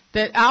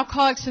that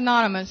Alcoholics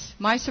Anonymous,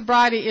 my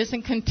sobriety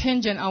isn't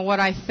contingent on what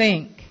I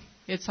think.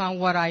 It's on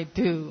what I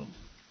do.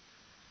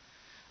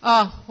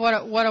 Oh,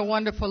 what a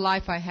wonderful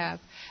life I have.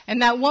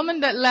 And that woman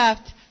that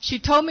left, she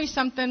told me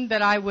something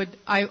that I would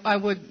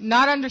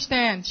not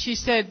understand. She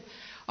said,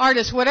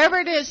 Artis, whatever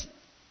it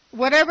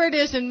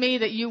is in me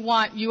that you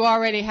want, you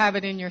already have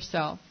it in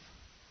yourself.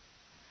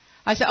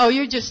 I said, oh,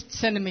 you're just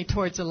sending me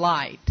towards the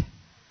light.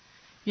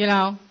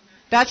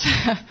 That's...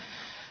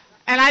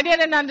 And I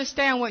didn't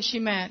understand what she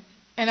meant.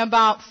 And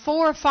about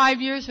 4 or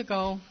 5 years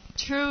ago,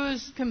 true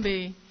as can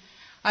be,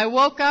 I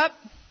woke up,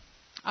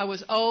 I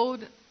was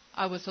old,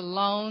 I was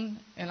alone,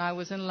 and I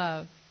was in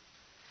love.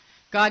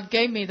 God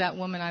gave me that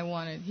woman I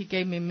wanted. He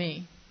gave me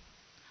me.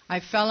 I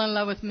fell in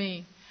love with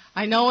me.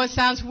 I know it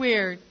sounds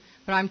weird,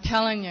 but I'm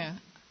telling you,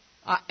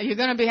 you're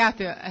going to have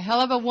a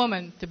hell of a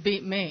woman to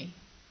beat me.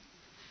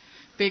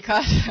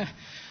 Because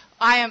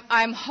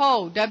I'm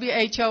whole,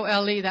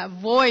 W-H-O-L-E. That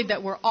void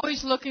that we're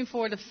always looking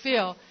for to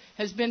fill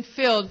has been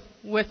filled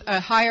with a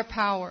higher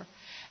power.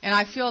 And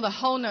I feel the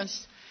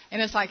wholeness.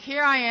 And it's like,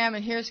 here I am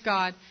and here's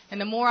God. And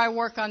the more I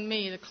work on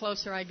me, the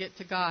closer I get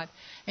to God.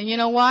 And you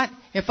know what?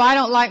 If I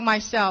don't like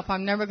myself,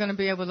 I'm never going to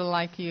be able to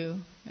like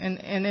you.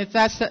 And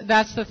that's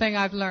the thing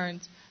I've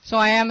learned. So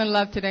I am in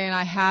love today, and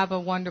I have a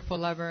wonderful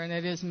lover, and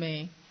it is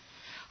me.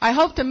 I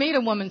hope to meet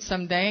a woman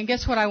someday, and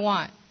guess what I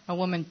want? A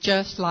woman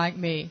just like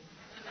me.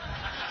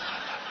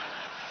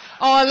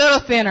 Oh, a little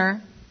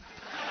thinner.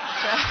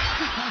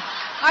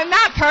 I'm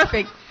not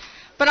perfect.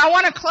 But I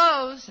want to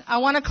close.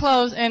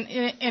 And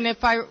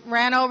if I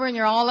ran over and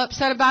you're all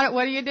upset about it,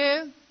 what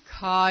do?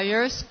 Call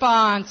your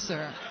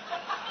sponsor.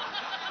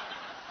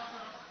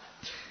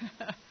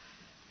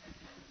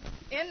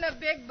 In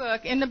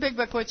the big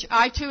book, which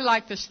I too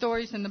like the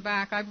stories in the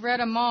back. I've read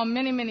them all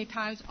many, many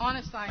times on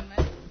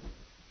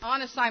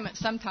assignment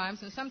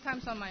sometimes, and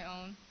sometimes on my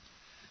own.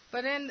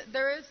 But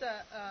there is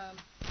a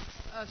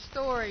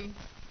story.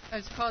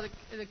 It's called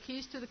The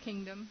Keys to the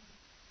Kingdom,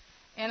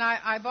 and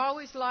I've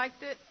always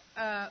liked it.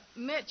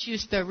 Mitch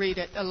used to read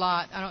it a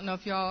lot. I don't know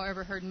if y'all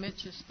ever heard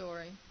Mitch's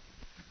story.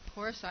 Of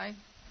course, I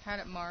had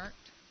it marked.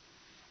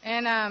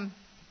 And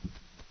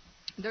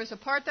there's a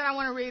part that I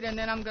want to read, and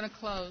then I'm going to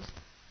close.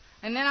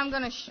 And then I'm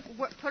going to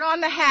put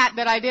on the hat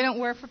that I didn't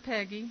wear for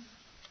Peggy.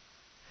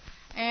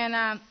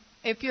 And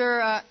if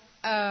you're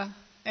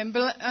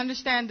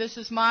understand, this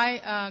is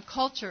my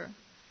culture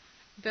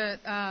that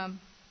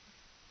I'm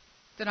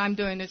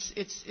doing.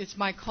 It's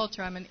my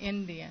culture. I'm an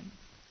Indian.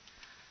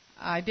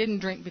 I didn't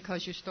drink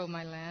because you stole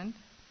my land.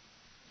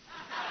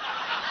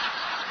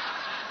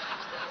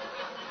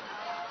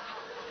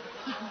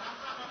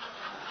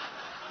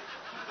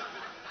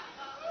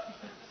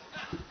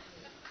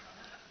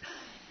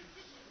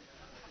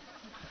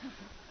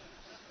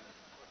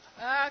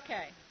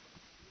 Okay.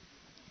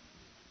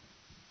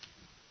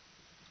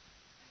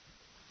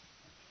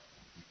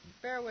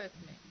 Bear with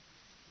me.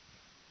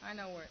 I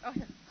know where. Oh,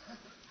 here.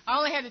 I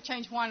only had to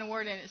change one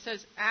word in it.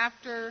 It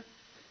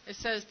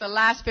says the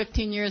last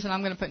 15 years, and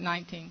I'm going to put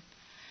 19.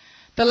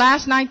 The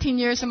last 19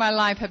 years of my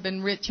life have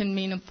been rich and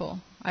meaningful.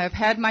 I have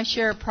had my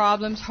share of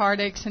problems,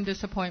 heartaches, and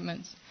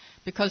disappointments,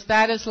 because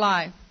that is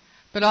life.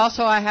 But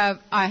also I have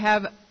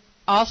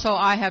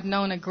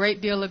known a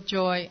great deal of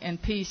joy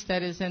and peace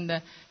that is in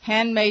the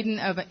handmaiden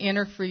of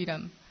inner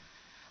freedom.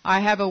 I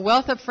have a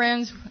wealth of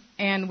friends,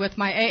 and with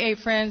my AA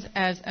friends,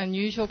 as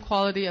unusual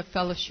quality of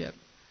fellowship.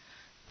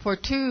 For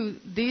to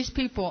these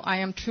people I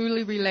am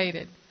truly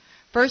related.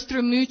 First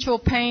through mutual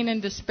pain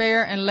and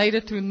despair, and later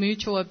through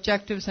mutual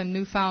objectives and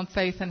newfound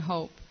faith and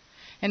hope.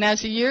 And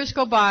as the years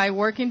go by,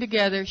 working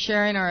together,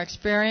 sharing our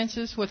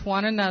experiences with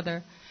one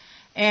another,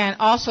 and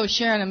also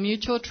sharing a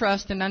mutual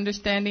trust and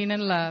understanding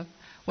and love,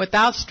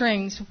 without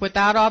strings,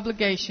 without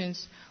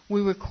obligations,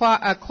 we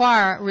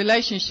acquire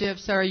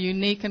relationships that are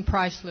unique and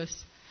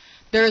priceless.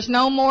 There is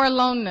no more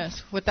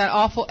aloneness with that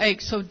awful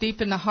ache so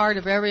deep in the heart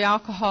of every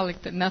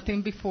alcoholic that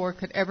nothing before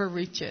could ever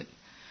reach it.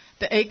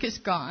 The ache is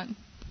gone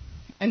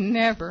and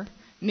never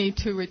need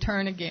to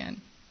return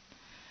again.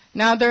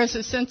 Now there is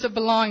a sense of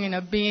belonging,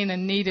 of being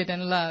needed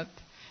and loved.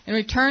 In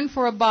return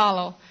for a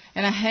bottle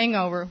and a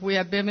hangover, we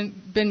have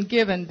been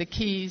given the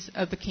keys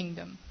of the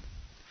kingdom.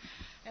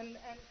 And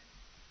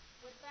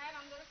with that,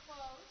 I'm going to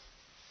close.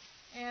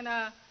 And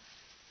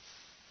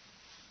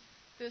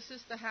this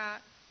is the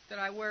hat that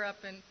I wear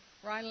up in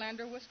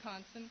Rhinelander,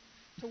 Wisconsin,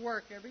 to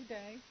work every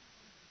day.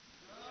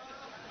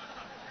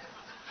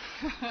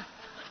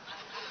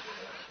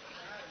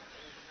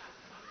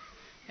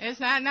 Is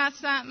that not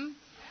something?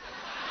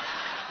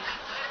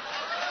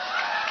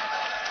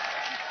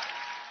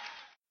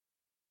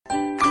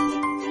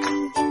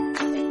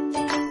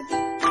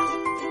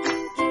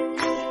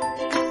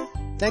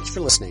 Thanks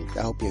for listening.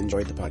 I hope you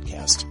enjoyed the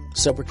podcast.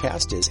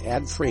 Sobercast is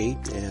ad-free,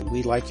 and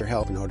we'd like your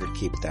help in order to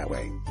keep it that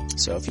way.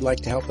 So if you'd like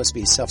to help us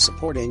be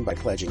self-supporting by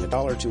pledging $1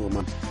 or $2 a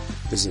month,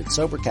 visit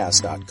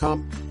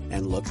Sobercast.com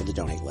and look for the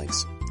donate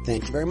links.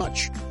 Thank you very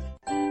much.